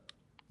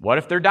 What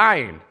if they're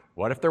dying?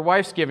 What if their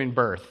wife's giving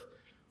birth?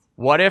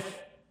 What if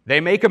they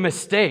make a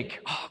mistake?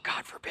 Oh,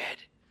 God forbid.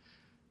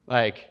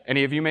 Like,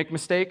 any of you make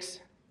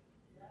mistakes?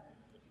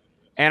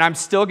 And I'm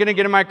still going to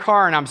get in my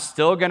car and I'm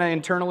still going to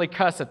internally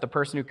cuss at the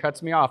person who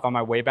cuts me off on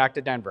my way back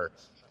to Denver.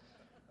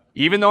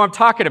 Even though I'm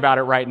talking about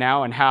it right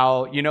now and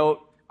how,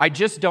 I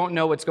just don't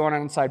know what's going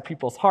on inside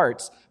people's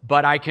hearts,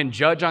 but I can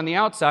judge on the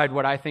outside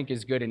what I think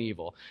is good and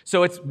evil.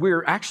 So that's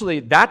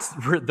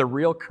the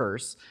real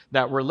curse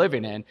that we're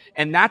living in,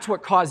 and that's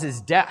what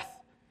causes death.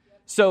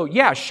 So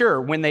yeah, sure,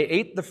 when they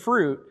ate the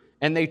fruit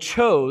and they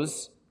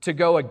chose to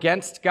go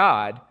against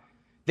God,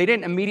 they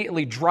didn't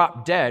immediately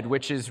drop dead,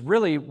 which is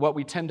really what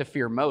we tend to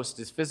fear most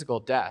is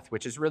physical death,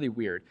 which is really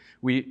weird.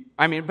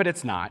 But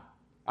it's not.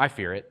 I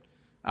fear it,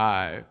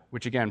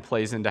 which again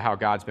plays into how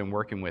God's been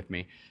working with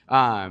me.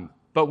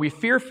 But we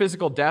fear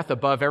physical death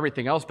above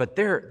everything else, but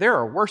there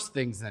are worse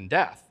things than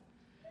death.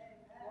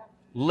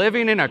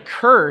 Living in a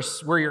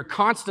curse where you're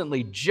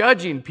constantly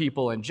judging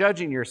people and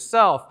judging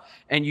yourself,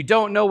 and you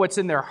don't know what's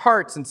in their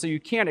hearts, and so you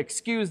can't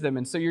excuse them,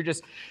 and so you're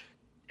just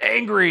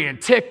angry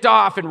and ticked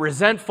off and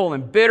resentful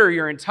and bitter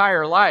your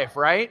entire life,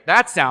 right?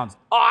 That sounds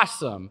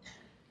awesome.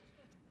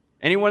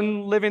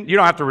 Anyone living? You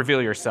don't have to reveal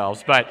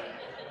yourselves, but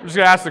I'm just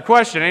going to ask the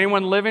question.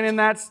 Anyone living in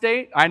that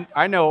state?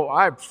 I know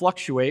I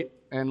fluctuate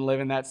and live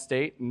in that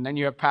state, and then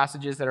you have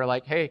passages that are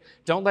like, hey,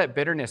 don't let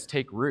bitterness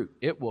take root.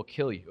 It will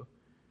kill you,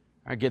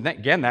 Again,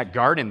 that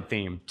garden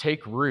theme,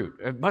 take root.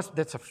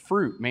 That's a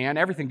fruit, man.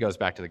 Everything goes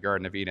back to the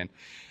Garden of Eden.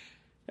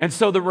 And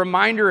so the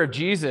reminder of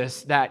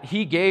Jesus that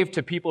he gave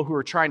to people who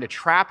were trying to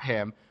trap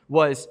him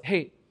was,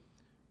 hey,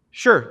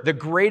 sure, the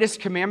greatest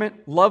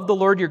commandment, love the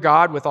Lord your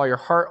God with all your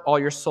heart, all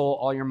your soul,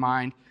 all your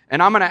mind,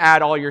 and I'm going to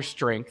add all your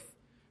strength,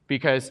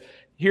 because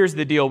here's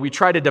the deal. We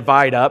try to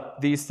divide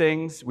up these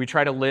things. We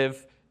try to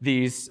live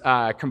these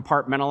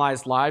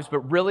compartmentalized lives, but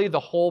really the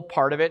whole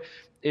part of it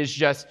is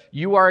just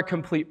you are a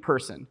complete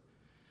person.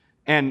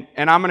 And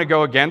I'm going to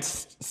go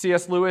against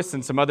C.S. Lewis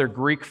and some other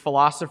Greek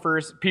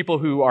philosophers, people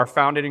who are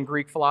founded in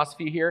Greek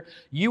philosophy here.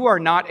 You are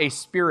not a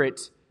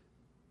spirit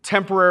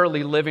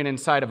temporarily living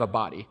inside of a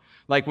body.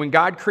 Like when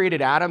God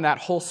created Adam, that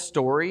whole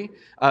story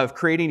of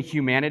creating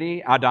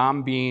humanity,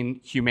 Adam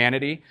being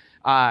humanity,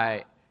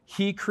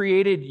 he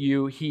created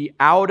you. He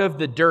out of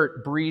the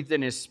dirt breathed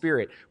in his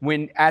spirit.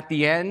 When at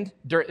the end,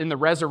 in the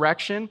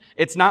resurrection,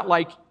 it's not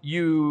like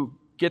you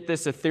get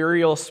this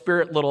ethereal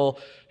spirit little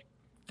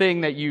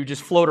thing that you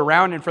just float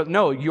around in front.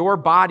 No, your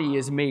body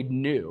is made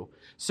new.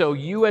 So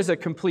you as a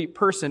complete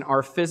person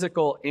are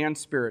physical and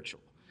spiritual.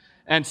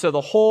 And so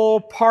the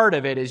whole part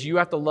of it is you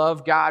have to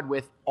love God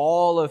with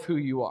all of who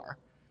you are.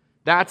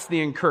 That's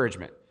the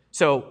encouragement.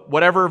 So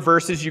whatever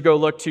verses you go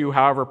look to,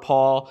 however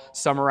Paul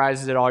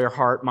summarizes it, all your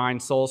heart,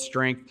 mind, soul,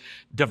 strength,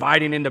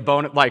 dividing into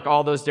bone, like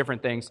all those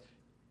different things,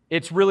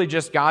 it's really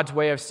just God's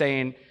way of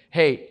saying,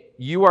 hey,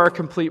 you are a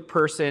complete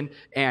person,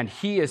 and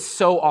he is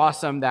so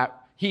awesome that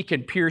he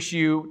can pierce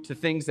you to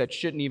things that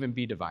shouldn't even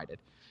be divided.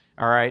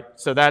 All right?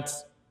 So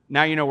that's,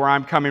 now you know where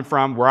I'm coming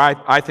from, where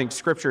I think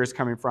Scripture is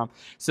coming from.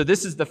 So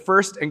this is the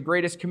first and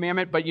greatest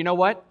commandment, but you know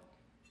what?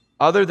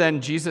 Other than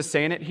Jesus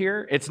saying it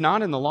here, it's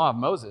not in the law of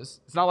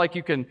Moses. It's not like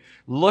you can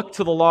look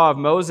to the law of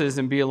Moses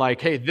and be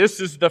like, hey, this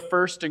is the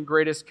first and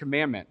greatest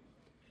commandment.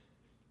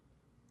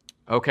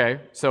 Okay,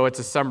 so it's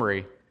a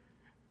summary.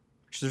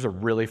 There's a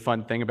really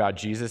fun thing about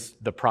Jesus,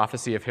 the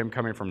prophecy of him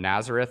coming from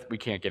Nazareth. We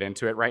can't get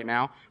into it right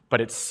now,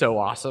 but it's so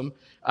awesome.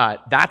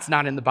 That's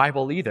not in the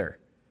Bible either.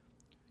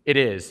 It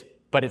is,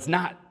 but it's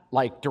not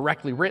like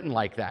directly written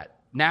like that.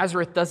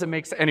 Nazareth doesn't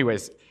make sense.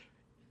 Anyways,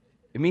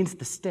 it means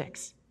the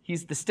sticks.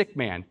 He's the stick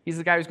man. He's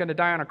the guy who's going to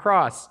die on a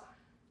cross,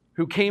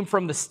 who came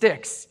from the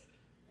sticks.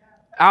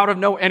 Out of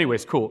no,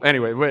 anyways, cool.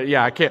 Anyway,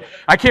 yeah,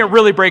 I can't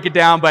really break it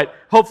down, but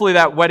hopefully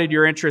that whetted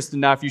your interest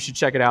enough. You should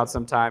check it out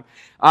sometime.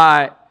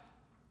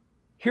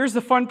 Here's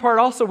the fun part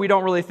also we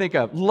don't really think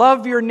of.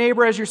 Love your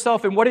neighbor as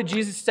yourself. And what did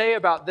Jesus say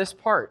about this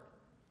part?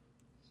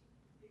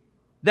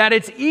 That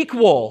it's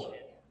equal.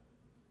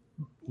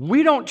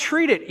 We don't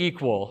treat it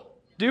equal,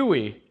 do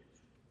we?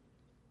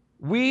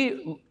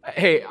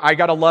 Hey, I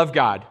got to love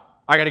God.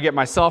 I got to get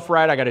myself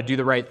right. I got to do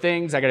the right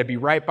things. I got to be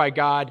right by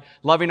God.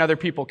 Loving other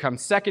people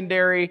comes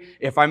secondary.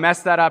 If I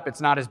mess that up,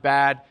 it's not as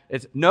bad.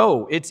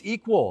 It's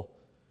equal.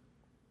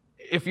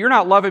 If you're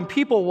not loving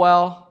people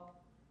well,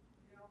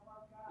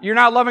 you're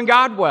not loving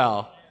God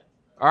well.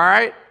 All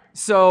right?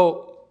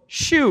 So,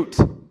 shoot.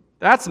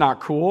 That's not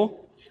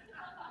cool.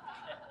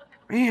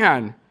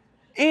 Man.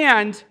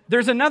 And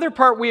there's another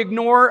part we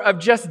ignore of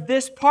just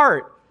this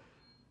part.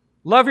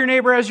 Love your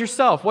neighbor as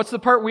yourself. What's the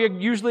part we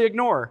usually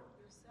ignore?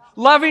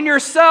 Loving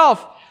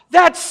yourself.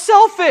 That's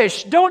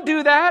selfish. Don't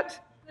do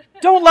that.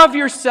 Don't love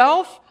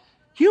yourself.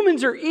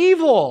 Humans are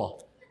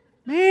evil.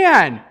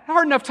 Man,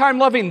 hard enough time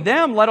loving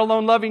them, let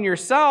alone loving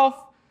yourself.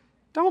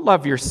 Don't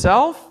love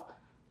yourself.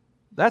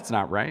 That's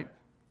not right.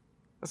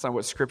 That's not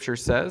what Scripture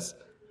says.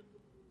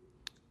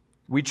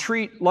 We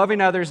treat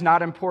loving others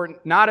not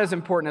as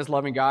important as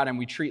loving God, and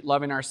we treat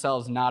loving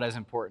ourselves not as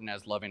important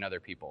as loving other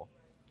people.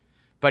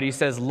 But he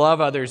says, love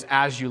others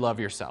as you love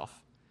yourself.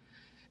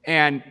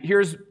 And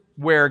here's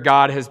where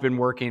God has been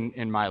working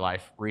in my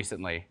life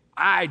recently.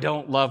 I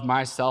don't love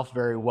myself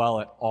very well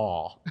at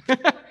all.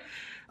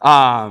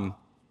 The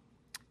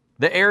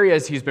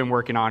areas he's been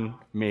working on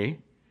me,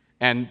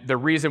 and the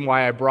reason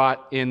why I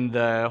brought in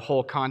the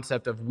whole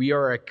concept of we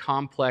are a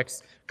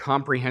complex,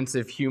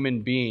 comprehensive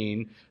human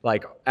being,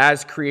 like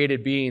as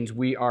created beings,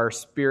 we are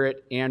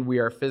spirit and we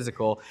are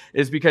physical,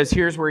 is because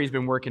here's where he's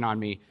been working on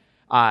me.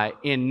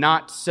 In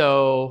not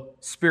so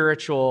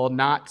spiritual,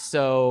 not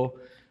so...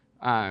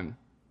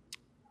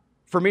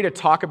 for me to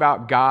talk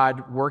about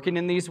God working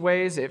in these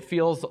ways, it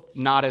feels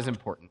not as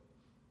important.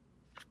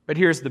 But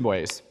here's the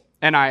ways.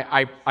 And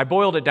I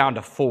boiled it down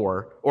to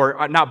 4,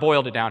 or not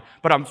boiled it down,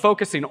 but I'm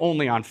focusing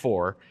only on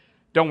 4.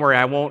 Don't worry,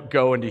 I won't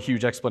go into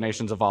huge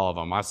explanations of all of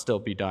them. I'll still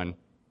be done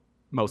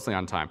mostly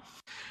on time.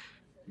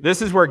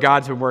 This is where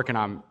God's been working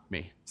on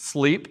me.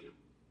 Sleep.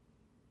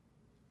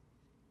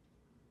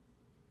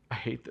 I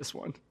hate this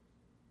one.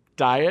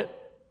 Diet.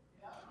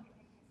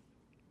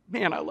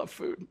 Man, I love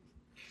food.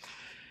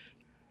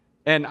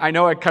 And I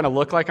know I kind of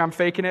look like I'm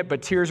faking it,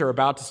 but tears are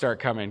about to start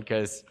coming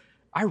because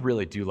I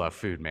really do love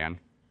food, man.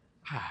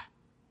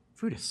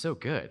 Food is so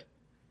good.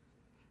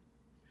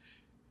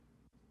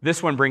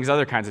 This one brings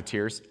other kinds of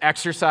tears.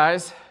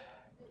 Exercise.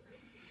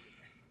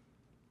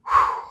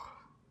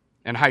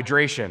 And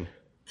hydration.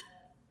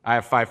 I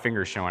have 5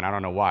 fingers showing. I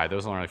don't know why.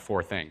 Those are only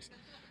 4 things.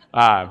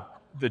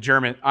 the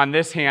German, on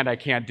this hand, I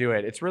can't do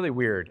it. It's really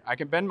weird. I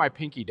can bend my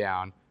pinky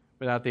down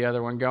without the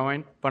other one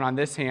going, but on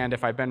this hand,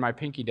 if I bend my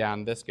pinky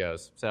down, this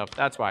goes. So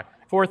that's why.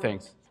 4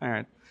 things. All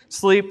right.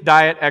 Sleep,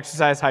 diet,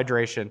 exercise,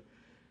 hydration.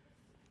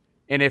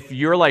 And if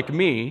you're like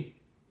me,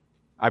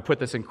 I put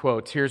this in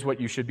quotes, here's what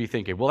you should be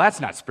thinking. Well,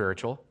 that's not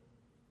spiritual.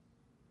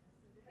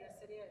 Yes,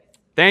 it is.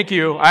 Thank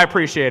you. I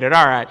appreciate it.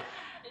 All right.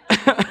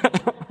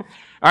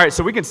 All right,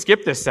 so we can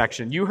skip this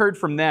section. You heard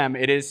from them.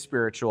 It is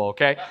spiritual,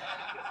 okay?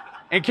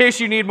 In case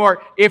you need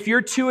more, if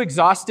you're too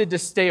exhausted to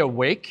stay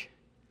awake,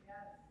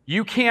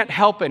 you can't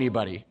help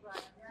anybody,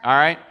 all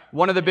right?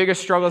 One of the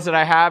biggest struggles that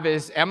I have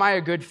is, am I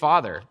a good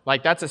father?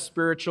 Like, that's a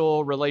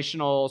spiritual,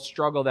 relational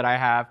struggle that I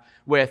have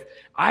with,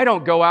 I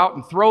don't go out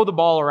and throw the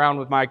ball around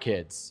with my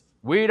kids.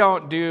 We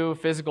don't do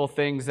physical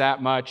things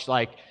that much.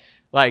 Like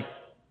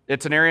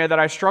it's an area that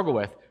I struggle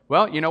with.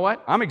 Well, you know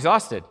what? I'm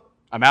exhausted.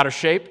 I'm out of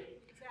shape.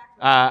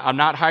 I'm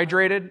not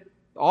hydrated.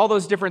 All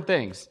those different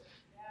things.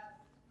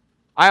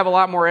 I have a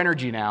lot more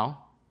energy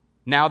now.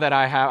 Now that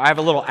I have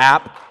a little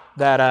app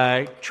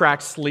that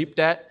tracks sleep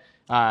debt.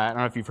 I don't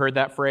know if you've heard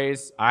that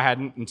phrase. I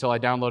hadn't until I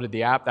downloaded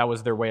the app. That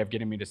was their way of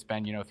getting me to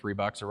spend,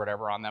 $3 or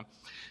whatever on them.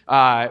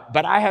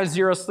 But I have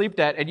 0 sleep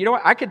debt. And you know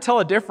what? I could tell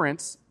a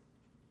difference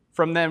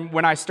from them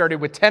when I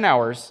started with 10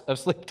 hours of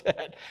sleep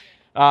debt.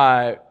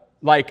 I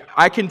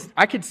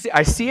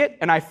see it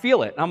and I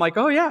feel it. And I'm like,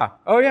 oh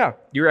yeah.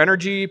 Your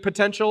energy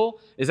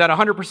potential is at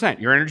 100%.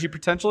 Your energy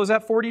potential is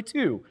at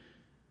 42.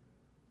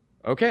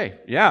 Okay,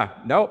 yeah,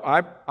 no,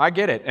 I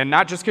get it. And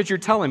not just because you're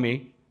telling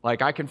me,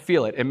 I can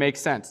feel it. It makes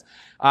sense.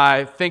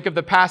 Think of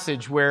the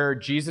passage where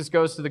Jesus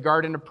goes to the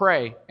garden to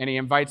pray and he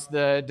invites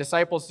the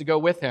disciples to go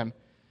with him.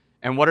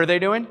 And what are they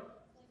doing?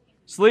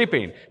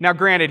 Sleeping. Now,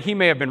 granted, he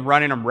may have been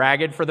running them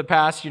ragged for the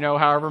past,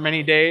 however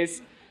many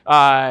days.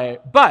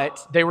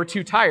 But they were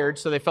too tired,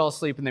 so they fell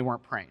asleep and they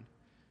weren't praying.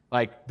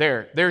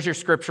 There's your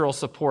scriptural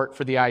support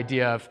for the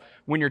idea of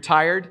when you're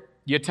tired,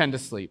 you tend to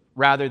sleep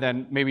rather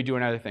than maybe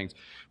doing other things.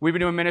 We've been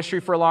doing ministry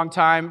for a long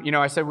time.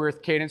 I said we were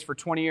with Cadence for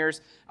 20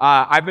 years.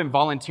 I've been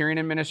volunteering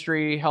in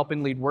ministry,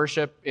 helping lead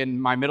worship in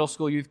my middle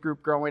school youth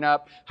group growing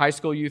up, high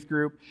school youth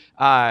group.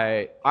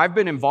 I've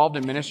been involved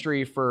in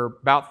ministry for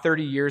about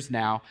 30 years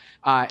now.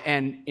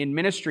 And in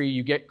ministry,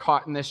 you get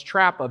caught in this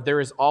trap of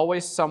there is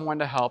always someone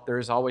to help, there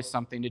is always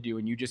something to do,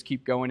 and you just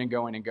keep going and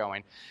going and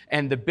going.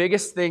 And the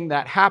biggest thing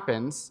that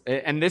happens,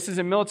 and this is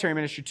in military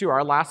ministry too,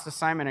 our last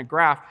assignment at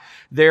Graph,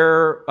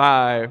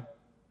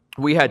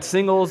 we had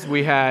singles,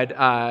 we had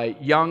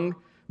young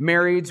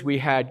marrieds, we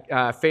had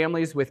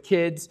families with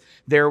kids.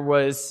 There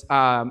was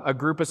a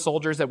group of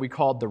soldiers that we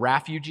called the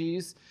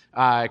refugees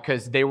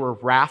because they were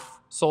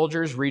RAF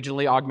soldiers,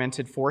 regionally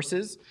augmented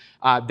forces.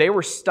 They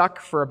were stuck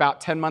for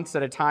about 10 months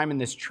at a time in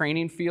this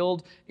training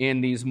field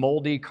in these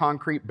moldy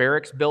concrete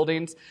barracks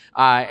buildings.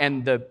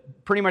 And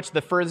pretty much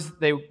the furthest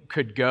they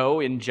could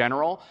go in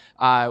general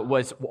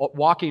was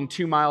walking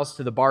 2 miles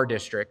to the bar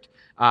district.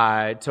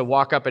 To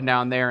walk up and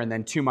down there and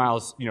then 2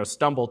 miles,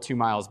 stumble 2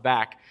 miles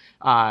back.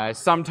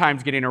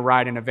 Sometimes getting a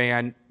ride in a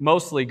van,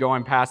 mostly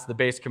going past the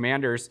base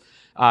commander's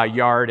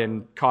yard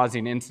and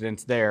causing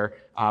incidents there,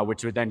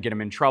 which would then get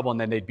them in trouble, and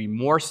then they'd be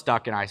more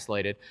stuck and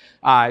isolated.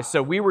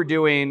 So we were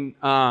doing,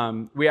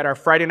 we had our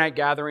Friday night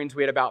gatherings.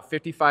 We had about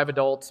 55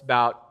 adults,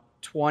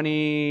 about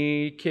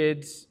 20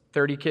 kids,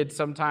 30 kids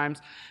sometimes,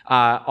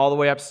 all the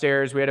way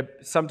upstairs. We had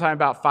sometime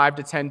about 5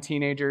 to 10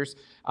 teenagers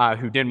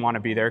who didn't want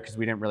to be there because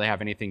we didn't really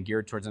have anything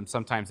geared towards them.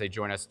 Sometimes they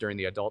join us during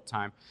the adult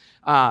time.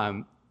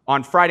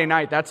 On Friday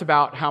night, that's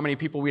about how many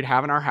people we'd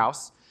have in our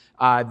house.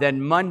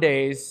 Then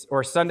Mondays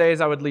or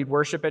Sundays, I would lead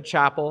worship at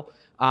chapel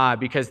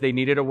because they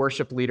needed a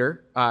worship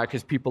leader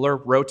because people are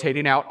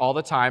rotating out all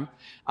the time.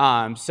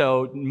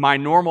 So my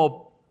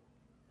normal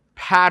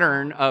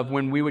pattern of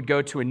when we would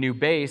go to a new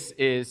base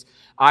is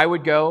I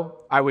would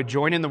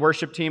join in the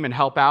worship team and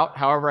help out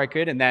however I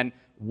could, and then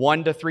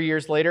 1 to 3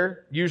 years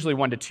later, usually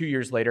 1 to 2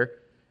 years later,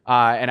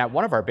 and at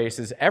one of our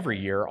bases every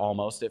year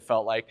almost, it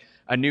felt like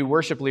a new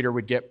worship leader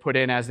would get put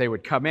in as they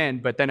would come in,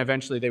 but then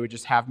eventually they would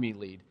just have me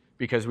lead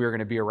because we were going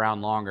to be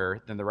around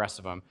longer than the rest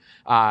of them.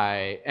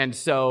 And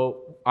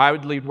so I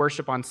would lead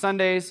worship on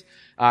Sundays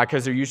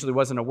because there usually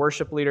wasn't a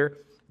worship leader.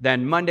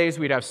 Then Mondays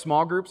we'd have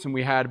small groups, and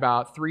we had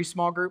about 3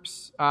 small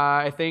groups,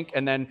 I think,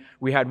 and then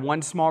we had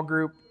 1 small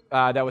group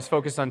that was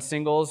focused on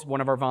singles.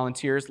 One of our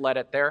volunteers led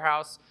at their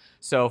house.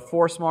 So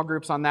 4 small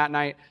groups on that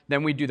night.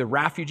 Then we'd do the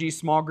refugee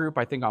small group,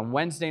 I think, on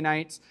Wednesday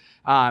nights.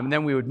 And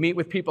then we would meet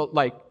with people.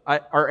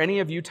 Are any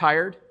of you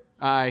tired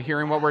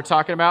hearing what we're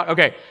talking about?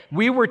 Okay,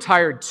 we were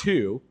tired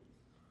too,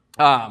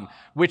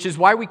 which is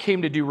why we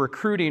came to do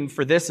recruiting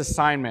for this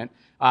assignment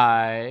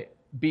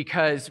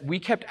because we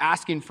kept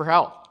asking for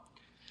help.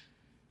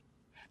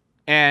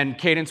 And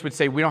Cadence would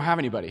say, we don't have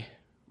anybody.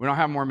 We don't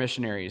have more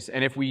missionaries.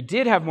 And if we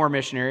did have more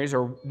missionaries,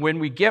 or when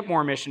we get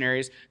more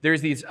missionaries,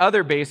 there's these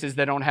other bases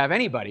that don't have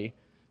anybody,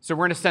 so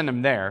we're going to send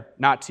them there,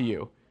 not to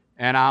you.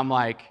 And I'm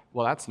like,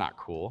 well, that's not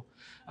cool,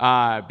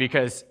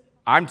 because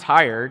I'm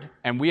tired,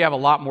 and we have a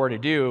lot more to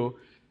do.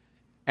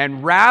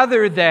 And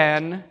rather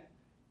than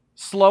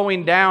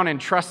slowing down and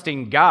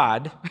trusting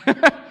God,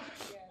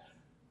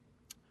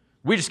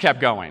 we just kept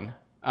going.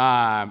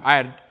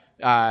 I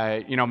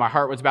had, my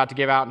heart was about to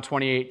give out in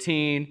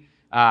 2018.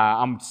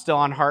 I'm still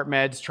on heart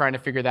meds, trying to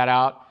figure that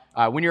out.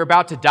 When you're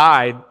about to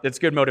die, it's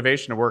good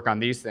motivation to work on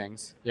these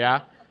things.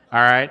 Yeah? All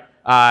right?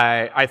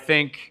 I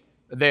think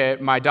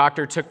that my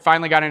doctor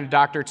finally got in a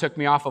doctor, took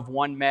me off of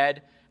one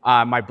med.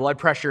 My blood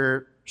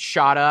pressure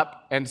shot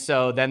up, and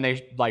so then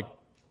they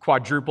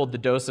quadrupled the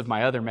dose of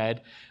my other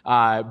med.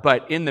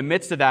 But in the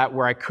midst of that,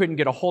 where I couldn't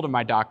get a hold of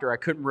my doctor, I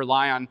couldn't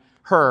rely on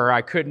her,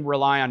 I couldn't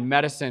rely on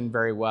medicine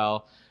very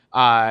well,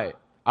 I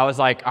was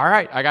like, all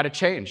right, I got to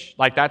change.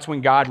 That's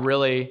when God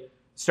really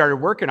started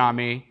working on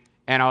me,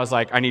 and I was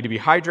like, I need to be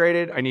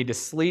hydrated, I need to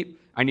sleep,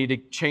 I need to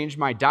change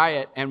my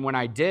diet. And when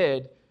I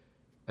did,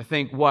 I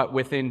think,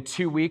 within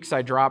 2 weeks,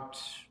 I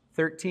dropped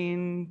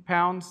 13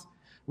 pounds.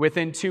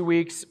 Within 2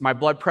 weeks, my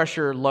blood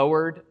pressure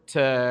lowered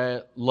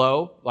to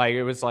low.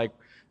 It was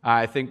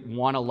I think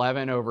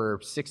 111 over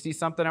 60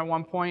 something at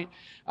one point.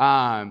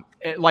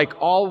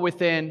 All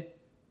within,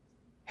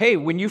 hey,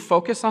 when you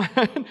focus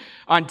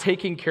on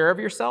taking care of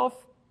yourself,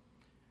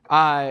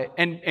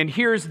 and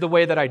here's the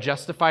way that I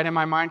justified in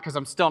my mind, because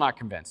I'm still not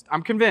convinced.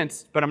 I'm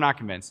convinced, but I'm not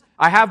convinced.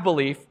 I have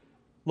belief.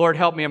 Lord,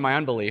 help me in my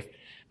unbelief.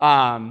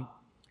 And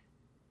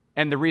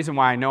the reason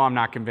why I know I'm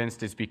not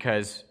convinced is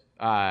because,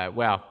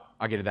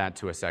 I'll get to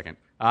that in a second.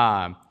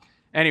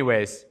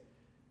 Anyways,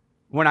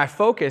 when I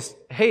focused,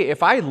 hey,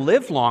 if I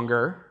live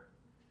longer,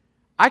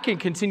 I can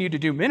continue to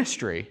do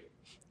ministry.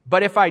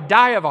 But if I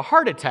die of a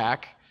heart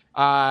attack,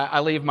 I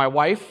leave my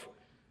wife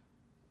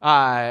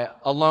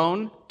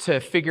alone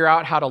to figure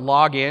out how to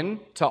log in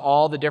to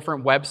all the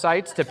different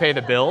websites to pay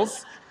the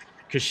bills,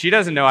 because she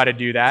doesn't know how to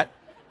do that.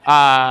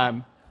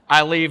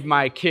 I leave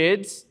my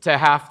kids to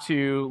have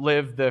to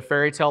live the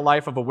fairy tale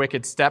life of a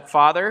wicked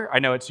stepfather. I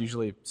know it's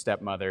usually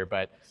stepmother,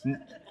 but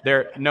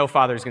no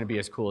father's going to be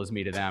as cool as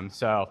me to them.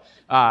 So,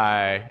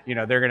 they're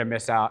going to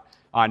miss out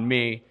on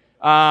me.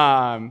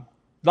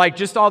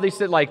 Just all these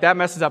things, that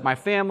messes up my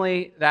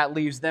family. That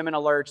leaves them in a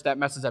lurch. That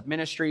messes up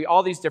ministry,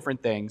 all these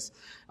different things.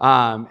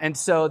 And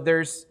so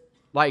there's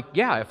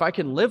if I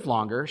can live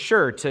longer,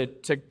 sure,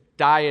 to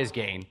die is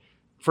gain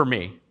for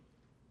me.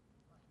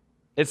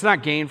 It's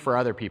not gain for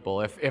other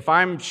people. If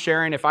I'm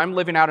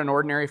living out an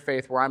ordinary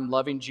faith where I'm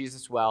loving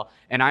Jesus well,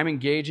 and I'm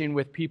engaging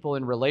with people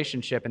in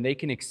relationship, and they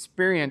can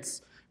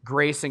experience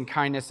grace and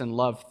kindness and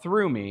love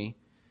through me,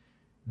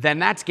 then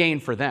that's gain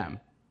for them.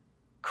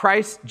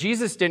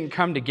 Jesus didn't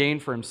come to gain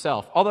for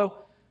himself, although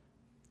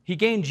he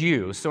gained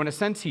you, so in a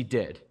sense he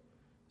did.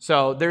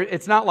 So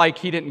it's not like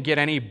he didn't get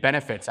any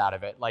benefits out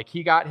of it.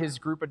 He got his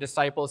group of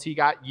disciples, he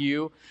got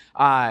you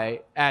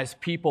as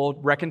people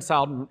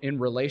reconciled in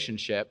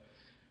relationship.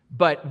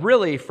 But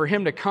really, for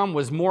him to come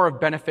was more of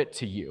benefit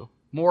to you,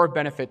 more of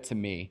benefit to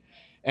me.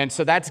 And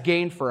so that's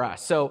gain for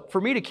us. So for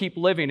me to keep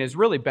living is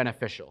really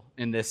beneficial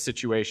in this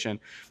situation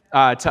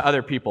to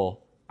other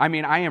people. I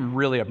mean, I am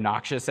really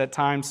obnoxious at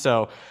times,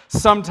 so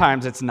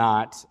sometimes it's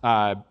not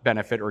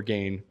benefit or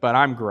gain, but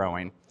I'm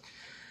growing.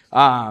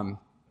 And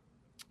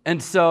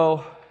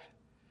so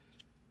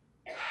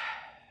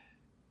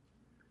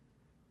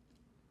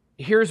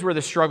here's where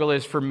the struggle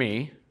is for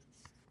me.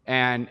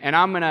 And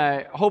I'm going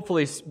to,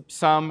 hopefully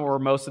some or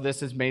most of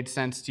this has made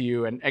sense to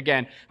you. And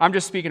again, I'm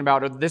just speaking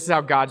about this is how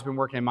God's been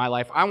working in my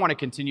life. I want to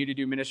continue to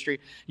do ministry.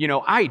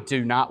 I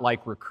do not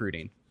like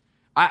recruiting.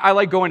 I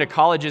like going to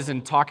colleges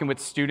and talking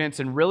with students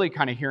and really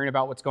kind of hearing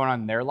about what's going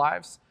on in their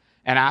lives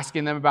and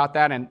asking them about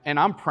that. And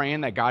I'm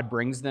praying that God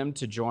brings them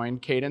to join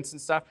Cadence and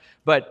stuff.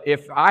 But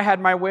if I had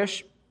my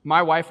wish,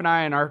 my wife and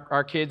I and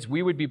our kids,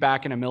 we would be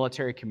back in a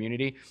military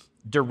community,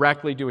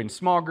 directly doing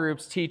small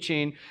groups,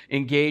 teaching,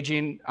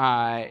 engaging,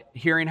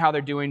 hearing how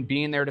they're doing,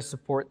 being there to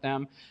support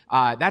them.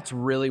 That's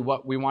really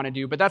what we want to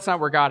do, but that's not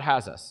where God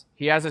has us.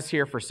 He has us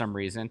here for some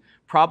reason,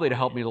 probably to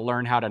help me to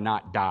learn how to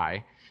not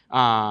die,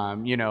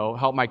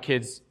 help my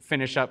kids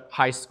finish up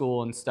high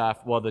school and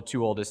stuff. Well, the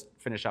two oldest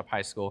finish up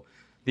high school.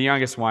 The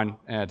youngest one,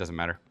 it doesn't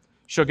matter.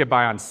 She'll get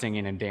by on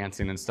singing and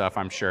dancing and stuff,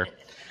 I'm sure.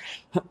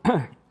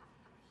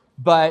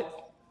 But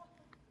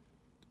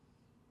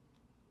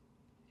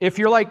if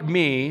you're like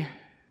me,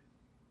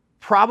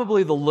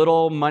 probably the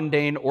little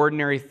mundane,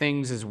 ordinary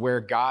things is where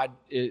God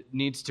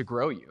needs to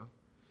grow you.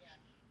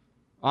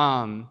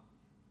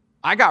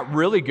 I got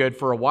really good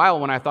for a while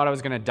when I thought I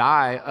was going to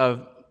die.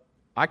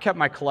 I kept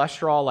my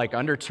cholesterol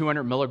under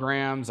 200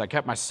 milligrams. I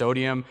kept my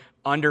sodium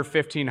under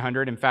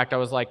 1,500. In fact, I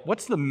was like,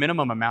 what's the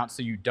minimum amount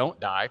so you don't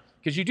die?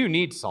 Because you do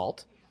need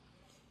salt.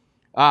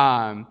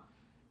 And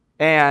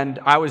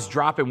I was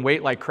dropping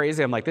weight like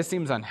crazy. I'm like, this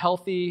seems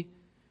unhealthy.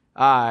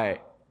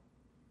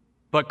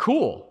 But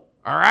cool,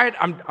 all right?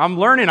 I'm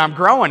learning, I'm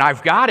growing,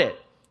 I've got it.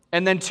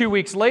 And then 2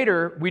 weeks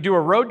later, we do a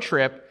road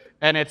trip,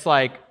 and it's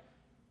like,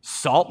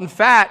 salt and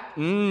fat,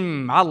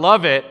 I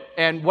love it.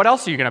 And what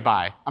else are you going to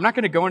buy? I'm not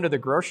going to go into the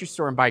grocery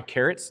store and buy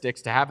carrot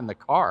sticks to have in the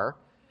car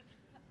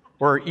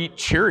or eat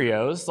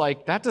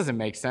Cheerios. That doesn't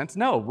make sense.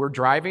 No, we're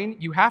driving.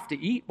 You have to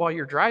eat while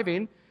you're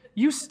driving.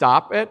 You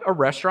stop at a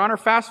restaurant or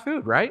fast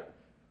food, right?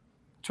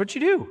 That's what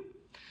you do.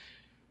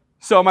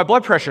 So my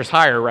blood pressure's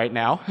higher right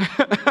now.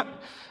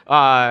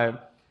 And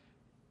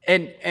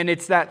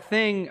it's that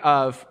thing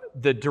of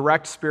the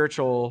direct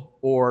spiritual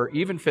or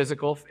even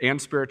physical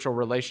and spiritual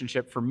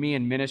relationship for me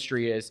in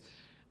ministry is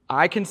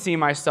I can see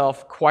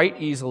myself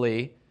quite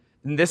easily,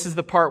 and this is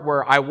the part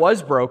where I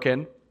was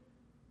broken,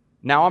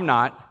 now I'm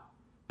not,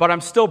 but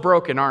I'm still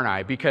broken, aren't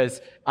I? Because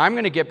I'm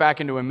going to get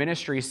back into a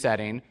ministry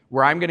setting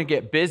where I'm going to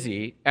get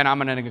busy and I'm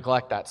going to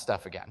neglect that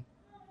stuff again,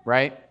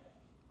 right?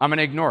 I'm going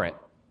to ignore it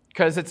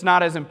because it's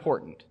not as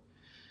important.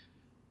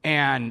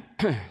 And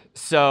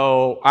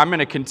so I'm going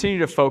to continue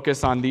to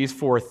focus on these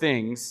 4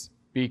 things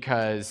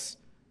because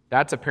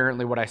that's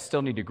apparently what I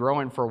still need to grow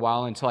in for a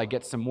while until I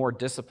get some more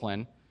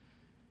discipline.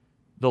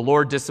 The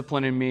Lord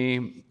disciplining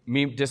me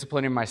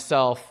disciplining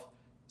myself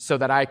so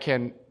that I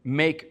can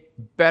make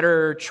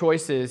better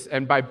choices.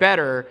 And by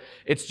better,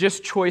 it's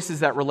just choices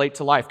that relate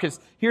to life.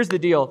 Because here's the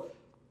deal.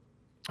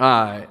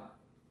 What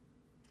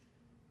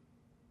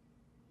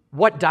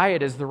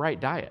diet is the right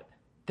diet?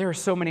 There are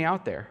so many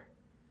out there.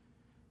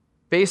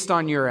 Based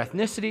on your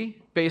ethnicity,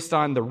 based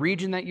on the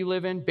region that you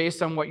live in,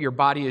 based on what your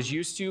body is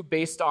used to,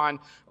 based on,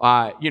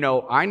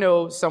 I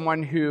know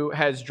someone who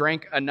has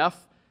drank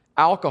enough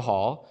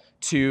alcohol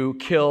to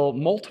kill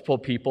multiple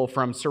people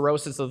from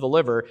cirrhosis of the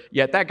liver,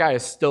 yet that guy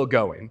is still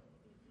going.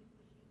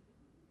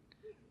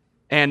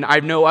 And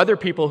I know other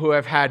people who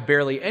have had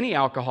barely any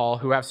alcohol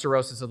who have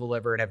cirrhosis of the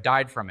liver and have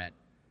died from it.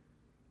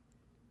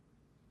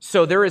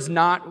 So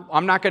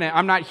I'm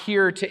not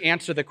here to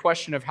answer the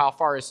question of how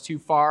far is too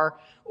far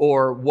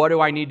or what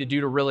do I need to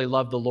do to really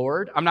love the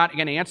Lord. I'm not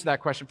going to answer that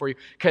question for you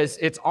because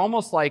it's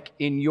almost like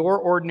in your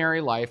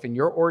ordinary life, in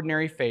your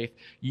ordinary faith,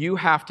 you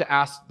have to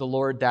ask the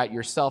Lord that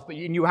yourself, but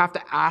you have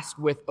to ask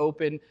with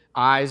open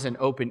eyes and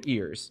open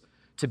ears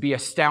to be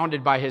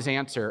astounded by his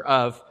answer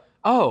of,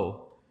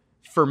 oh,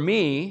 for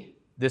me,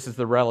 this is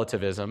the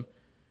relativism,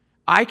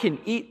 I can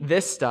eat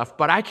this stuff,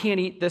 but I can't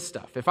eat this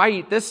stuff. If I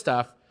eat this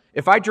stuff,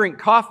 if I drink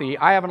coffee,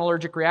 I have an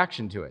allergic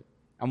reaction to it.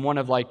 I'm one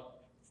of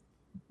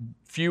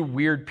few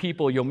weird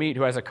people you'll meet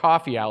who has a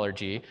coffee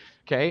allergy,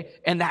 okay?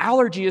 And the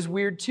allergy is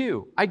weird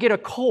too. I get a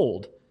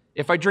cold.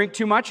 If I drink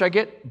too much, I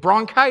get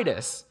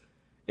bronchitis.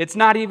 It's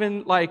not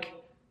even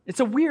it's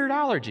a weird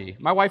allergy.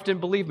 My wife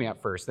didn't believe me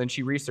at first. Then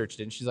she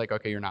researched it and she's like,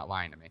 okay, you're not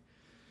lying to me.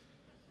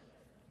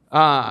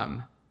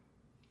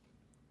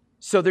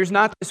 So there's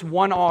not this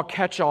one-all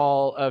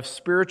catch-all of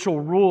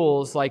spiritual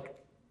rules like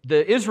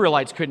the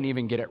Israelites couldn't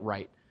even get it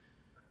right.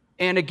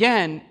 And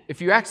again,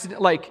 if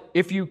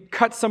you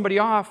cut somebody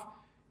off,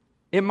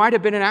 it might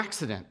have been an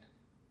accident.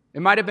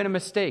 It might have been a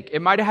mistake. You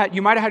might have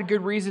had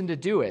good reason to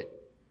do it.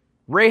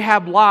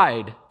 Rahab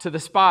lied to the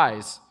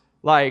spies,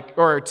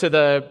 who did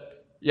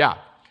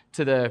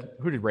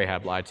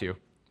Rahab lie to?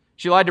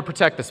 She lied to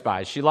protect the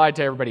spies. She lied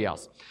to everybody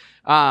else.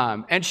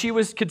 And she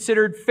was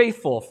considered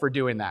faithful for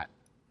doing that.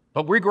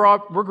 But we're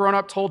grown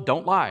up told,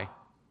 don't lie.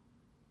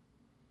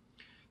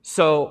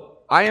 So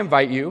I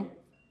invite you,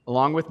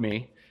 along with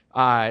me,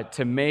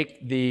 to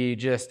make the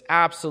just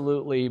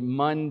absolutely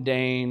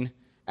mundane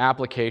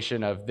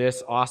application of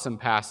this awesome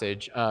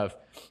passage of,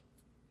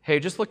 hey,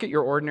 just look at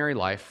your ordinary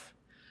life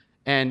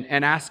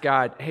and ask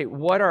God, hey,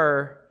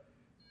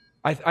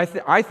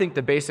 I think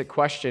the basic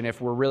question,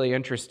 if we're really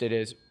interested,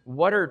 is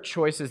what are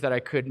choices that I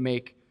could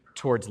make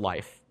towards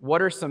life?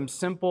 What are some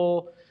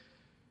simple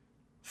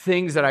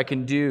things that I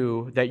can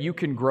do that you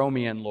can grow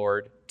me in,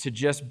 Lord, to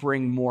just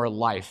bring more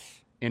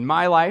life in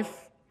my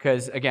life?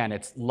 Because, again,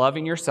 it's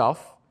loving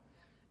yourself,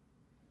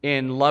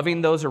 in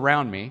loving those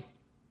around me,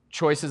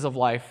 choices of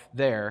life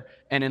there,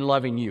 and in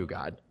loving you,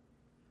 God.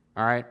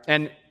 All right?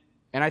 And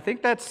I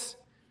think that's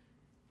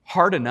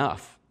hard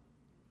enough.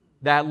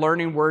 That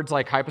learning words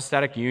like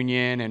hypostatic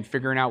union and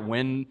figuring out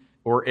when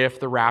or if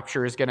the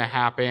rapture is going to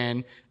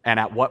happen and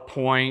at what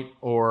point,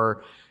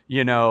 or,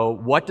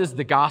 what does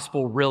the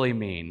gospel really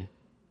mean?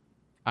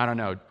 I don't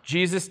know.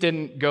 Jesus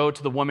didn't go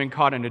to the woman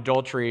caught in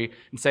adultery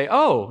and say,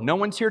 oh, no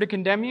one's here to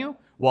condemn you?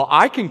 Well,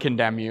 I can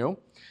condemn you.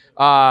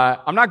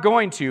 I'm not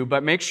going to,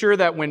 but make sure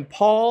that when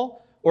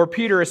Paul or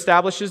Peter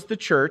establishes the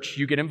church,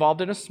 you get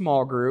involved in a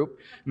small group.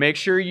 Make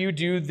sure you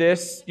do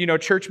this,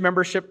 church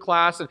membership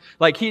class. And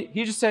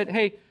he just said,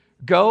 hey,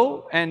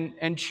 go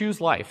and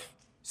choose life.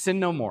 Sin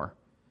no more.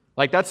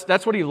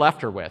 That's what he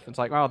left her with. It's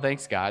like, oh,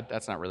 thanks, God.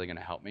 That's not really going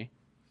to help me.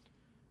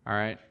 All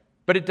right?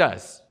 But it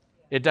does.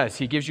 It does.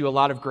 He gives you a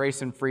lot of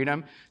grace and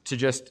freedom to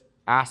just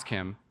ask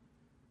him,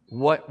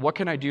 what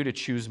can I do to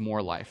choose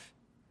more life?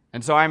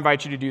 And so I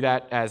invite you to do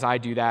that as I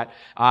do that.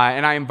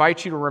 And I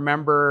invite you to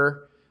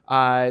remember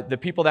the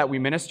people that we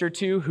minister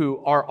to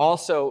who are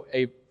also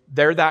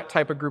they're that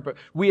type of group.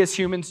 We as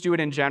humans do it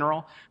in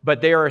general,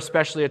 but they are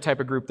especially a type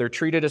of group. They're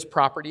treated as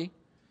property,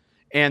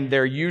 and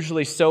they're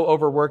usually so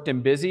overworked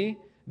and busy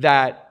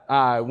that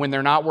when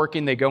they're not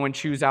working, they go and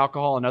choose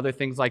alcohol and other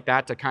things like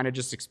that to kind of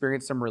just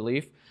experience some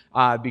relief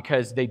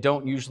because they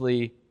don't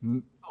usually,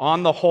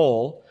 on the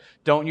whole,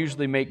 don't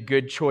usually make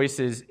good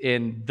choices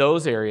in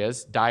those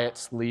areas, diet,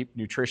 sleep,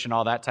 nutrition,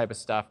 all that type of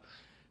stuff,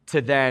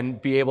 to then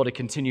be able to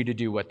continue to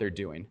do what they're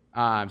doing.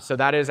 So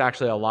that is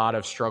actually a lot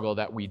of struggle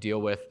that we deal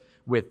with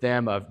with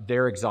them of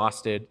they're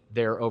exhausted,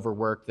 they're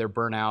overworked, they're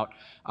burnout.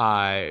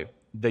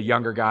 The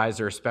younger guys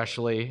are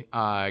especially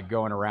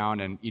going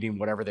around and eating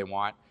whatever they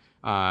want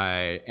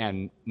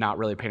and not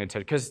really paying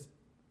attention, because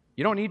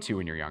you don't need to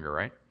when you're younger,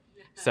 right?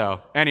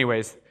 So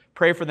anyways,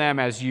 pray for them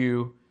as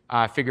you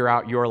figure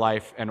out your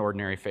life and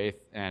ordinary faith,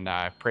 and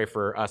pray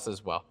for us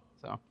as well.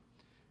 So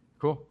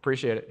cool.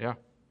 Appreciate it. Yeah.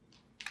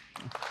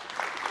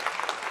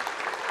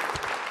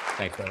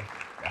 Thanks, brother.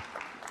 Yeah.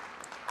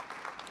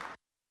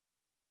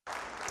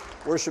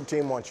 Worship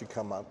team, why don't you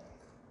come up?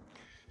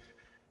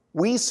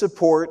 We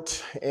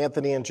support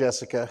Anthony and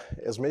Jessica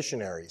as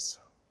missionaries.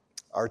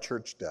 Our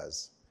church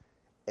does.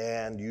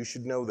 And you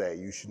should know that.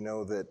 You should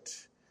know that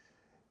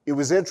it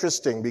was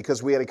interesting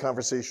because we had a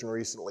conversation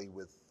recently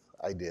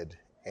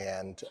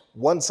and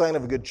one sign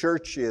of a good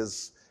church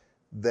is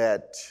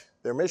that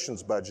their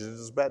missions budget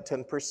is about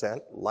 10%,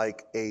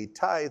 like a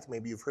tithe,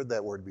 maybe you've heard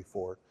that word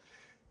before,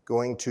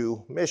 going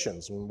to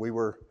missions. And we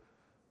were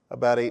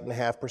about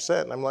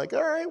 8.5%. And I'm like,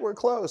 all right, we're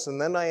close. And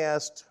then I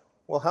asked,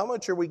 well, how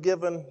much are we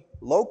given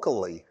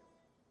locally,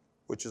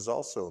 which is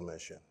also a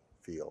mission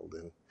field?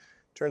 And it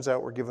turns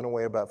out we're giving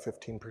away about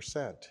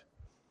 15%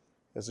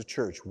 as a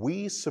church.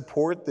 We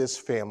support this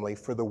family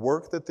for the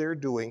work that they're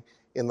doing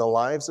in the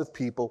lives of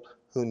people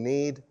who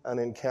need an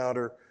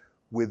encounter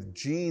with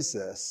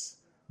Jesus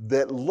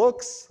that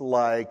looks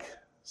like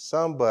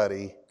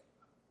somebody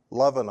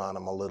loving on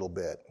them a little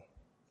bit.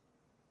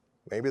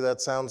 Maybe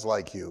that sounds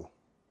like you.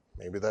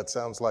 Maybe that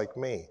sounds like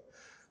me.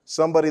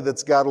 Somebody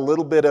that's got a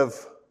little bit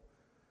of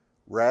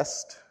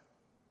rest,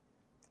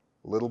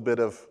 a little bit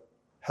of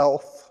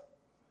health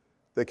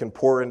that can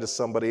pour into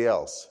somebody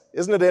else.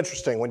 Isn't it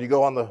interesting when you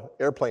go on the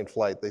airplane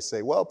flight, they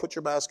say, well, put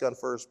your mask on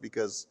first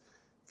because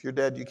if you're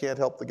dead, you can't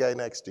help the guy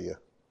next to you.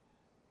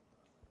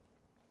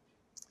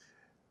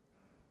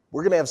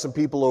 We're going to have some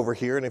people over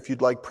here, and if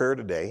you'd like prayer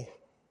today,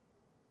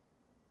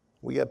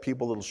 we got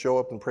people that'll show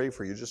up and pray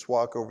for you. Just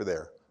walk over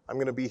there. I'm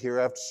going to be here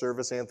after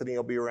service. Anthony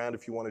will be around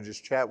if you want to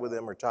just chat with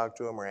him or talk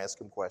to him or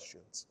ask him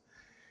questions.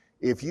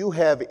 If you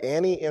have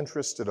any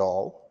interest at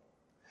all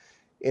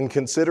in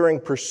considering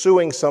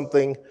pursuing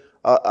something,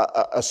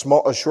 a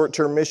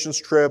short-term missions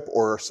trip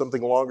or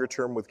something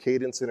longer-term with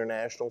Cadence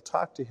International,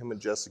 talk to him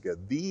and Jessica.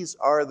 These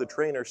are the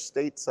trainers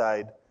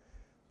stateside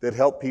that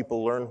help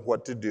people learn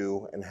what to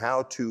do and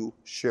how to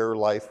share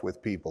life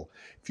with people.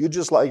 If you'd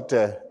just like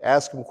to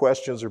ask them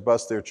questions or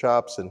bust their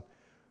chops and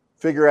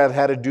figure out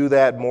how to do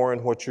that more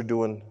in what you're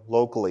doing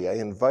locally, I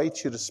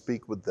invite you to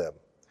speak with them.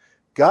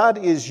 God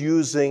is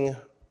using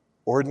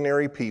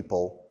ordinary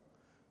people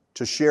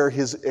to share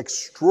his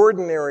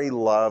extraordinary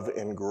love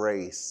and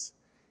grace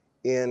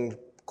in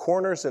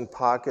corners and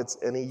pockets,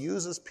 and he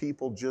uses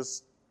people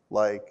just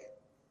like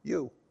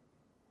you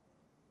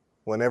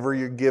whenever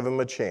you give him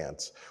a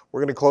chance.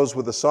 We're going to close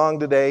with a song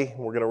today.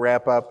 We're going to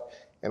wrap up,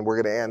 and we're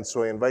going to end.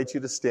 So I invite you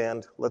to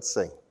stand. Let's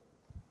sing.